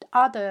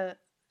other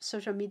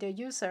social media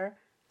user.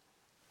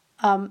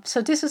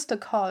 So this is the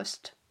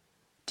cost.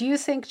 Do you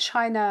think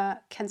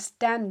China can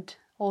stand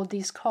all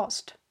these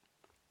costs?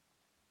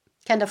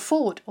 Can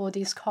afford all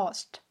these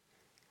costs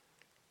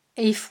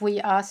if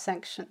we are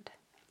sanctioned?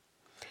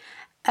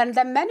 And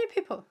then many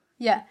people,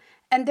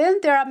 and then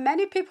there are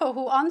many people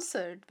who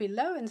answered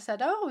below and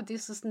said, "Oh,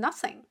 this is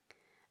nothing.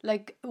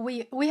 Like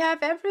we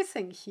have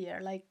everything here.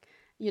 Like,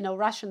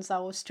 Russians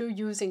are still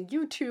using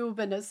YouTube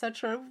and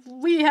etc.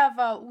 We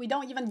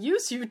don't even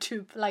use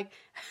YouTube. Like,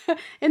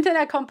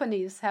 internet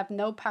companies have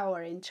no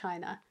power in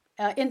China.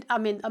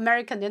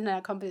 American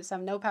internet companies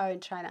have no power in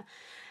China.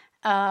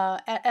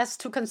 As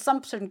to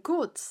consumption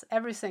goods,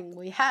 everything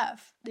we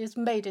have is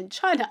made in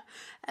China,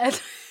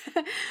 and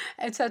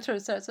etc.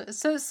 etc.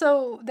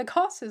 So the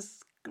cost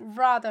is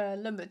rather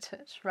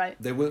limited, right?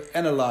 They will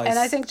analyze and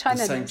I think China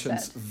the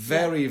sanctions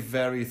very,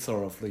 very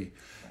thoroughly.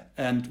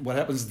 And what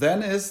happens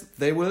then is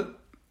they will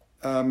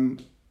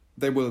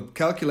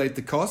calculate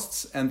the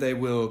costs, and they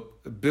will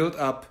build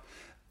up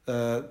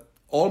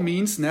all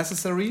means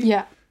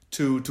necessary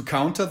to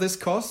counter this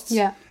costs.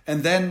 Yeah.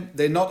 And then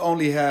they not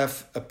only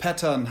have a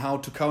pattern how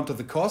to counter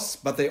the costs,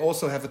 but they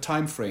also have a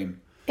time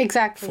frame.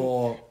 Exactly.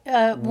 For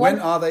when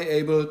are they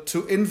able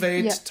to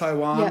invade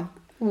Taiwan? Yeah.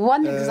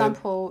 One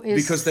example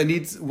is... Because they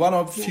need one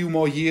or few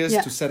more years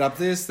to set up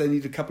this. They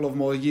need a couple of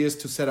more years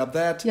to set up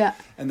that. Yeah.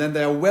 And then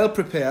they are well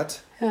prepared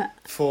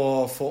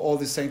for all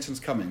these sanctions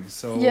coming.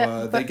 So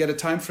they get a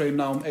time frame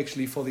now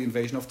actually for the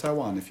invasion of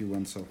Taiwan, if you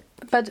want so.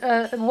 But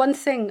one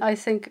thing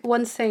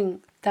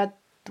that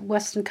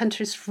Western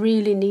countries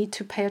really need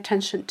to pay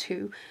attention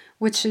to,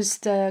 which is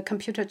the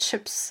computer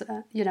chips,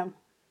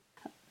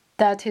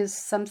 that is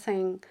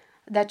something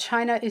that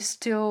China is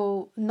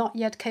still not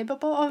yet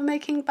capable of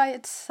making by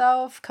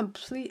itself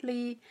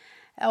completely,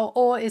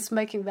 or is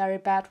making very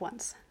bad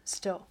ones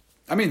still.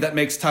 I mean, that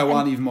makes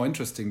Taiwan even more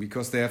interesting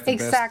because they have the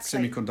best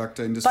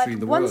semiconductor industry in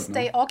the world. But once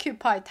they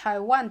occupy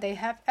Taiwan, they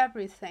have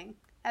everything.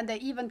 And they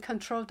even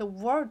control the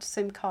world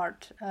SIM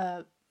card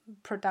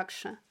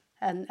production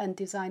and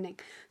designing.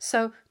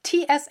 So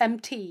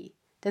TSMT,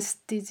 this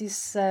is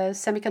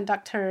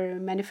semiconductor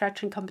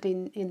manufacturing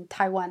company in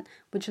Taiwan,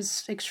 which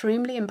is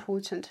extremely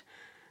important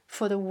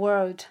for the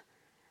world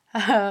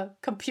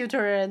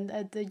computer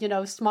and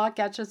smart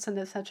gadgets and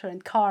etc.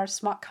 and cars,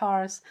 smart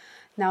cars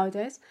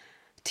nowadays.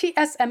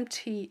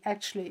 TSMT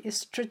actually is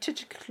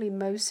strategically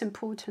most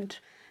important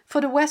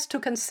for the West to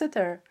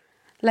consider,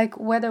 like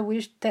whether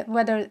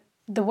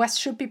the West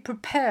should be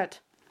prepared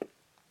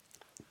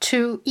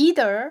to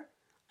either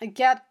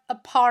get a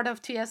part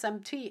of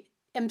TSMC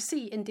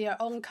in their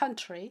own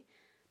country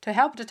to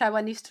help the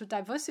Taiwanese to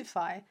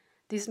diversify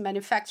these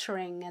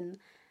manufacturing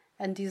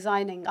and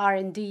designing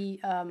R&D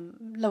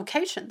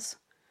locations.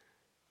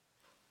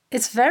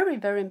 It's very,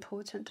 very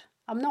important.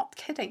 I'm not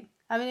kidding.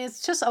 I mean,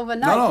 it's just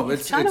overnight. No,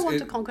 if China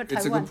wants to conquer Taiwan,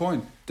 it's a good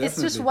point. Definitely.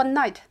 It's just one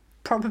night,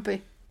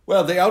 probably.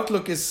 Well, the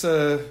outlook is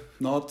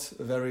not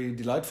very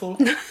delightful.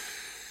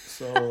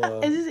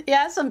 So it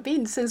hasn't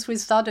been since we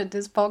started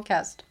this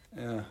podcast.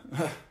 Yeah,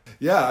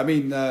 yeah. I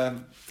mean,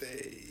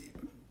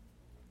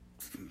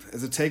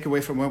 as a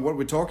takeaway from what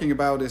we're talking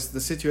about is the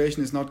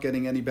situation is not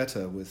getting any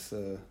better with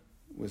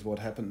what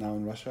happened now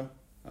in Russia,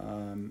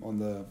 on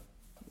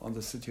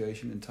the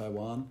situation in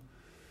Taiwan,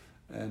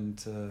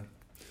 and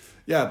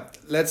yeah,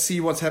 let's see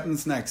what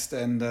happens next,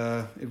 and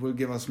it will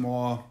give us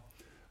more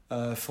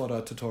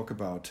fodder to talk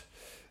about.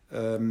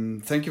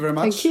 Thank you very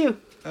much. Thank you,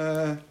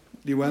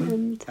 Li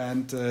Wen,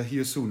 and hear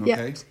you soon.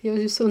 Okay. Yeah,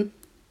 hear you soon.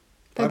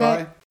 Bye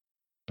bye.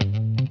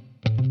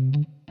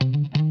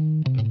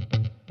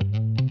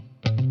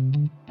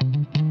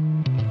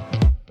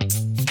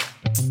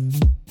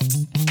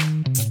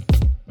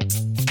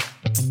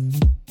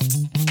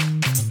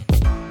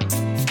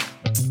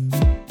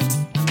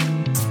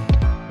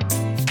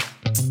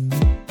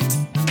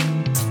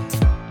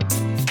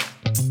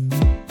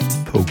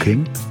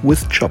 Poking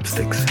with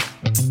chopsticks.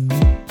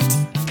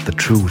 The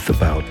truth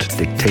about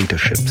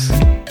dictatorships.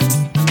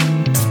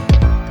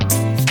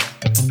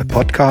 A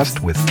podcast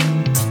with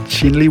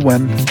Xin Li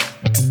Wen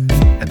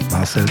and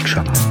Marcel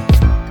Czana.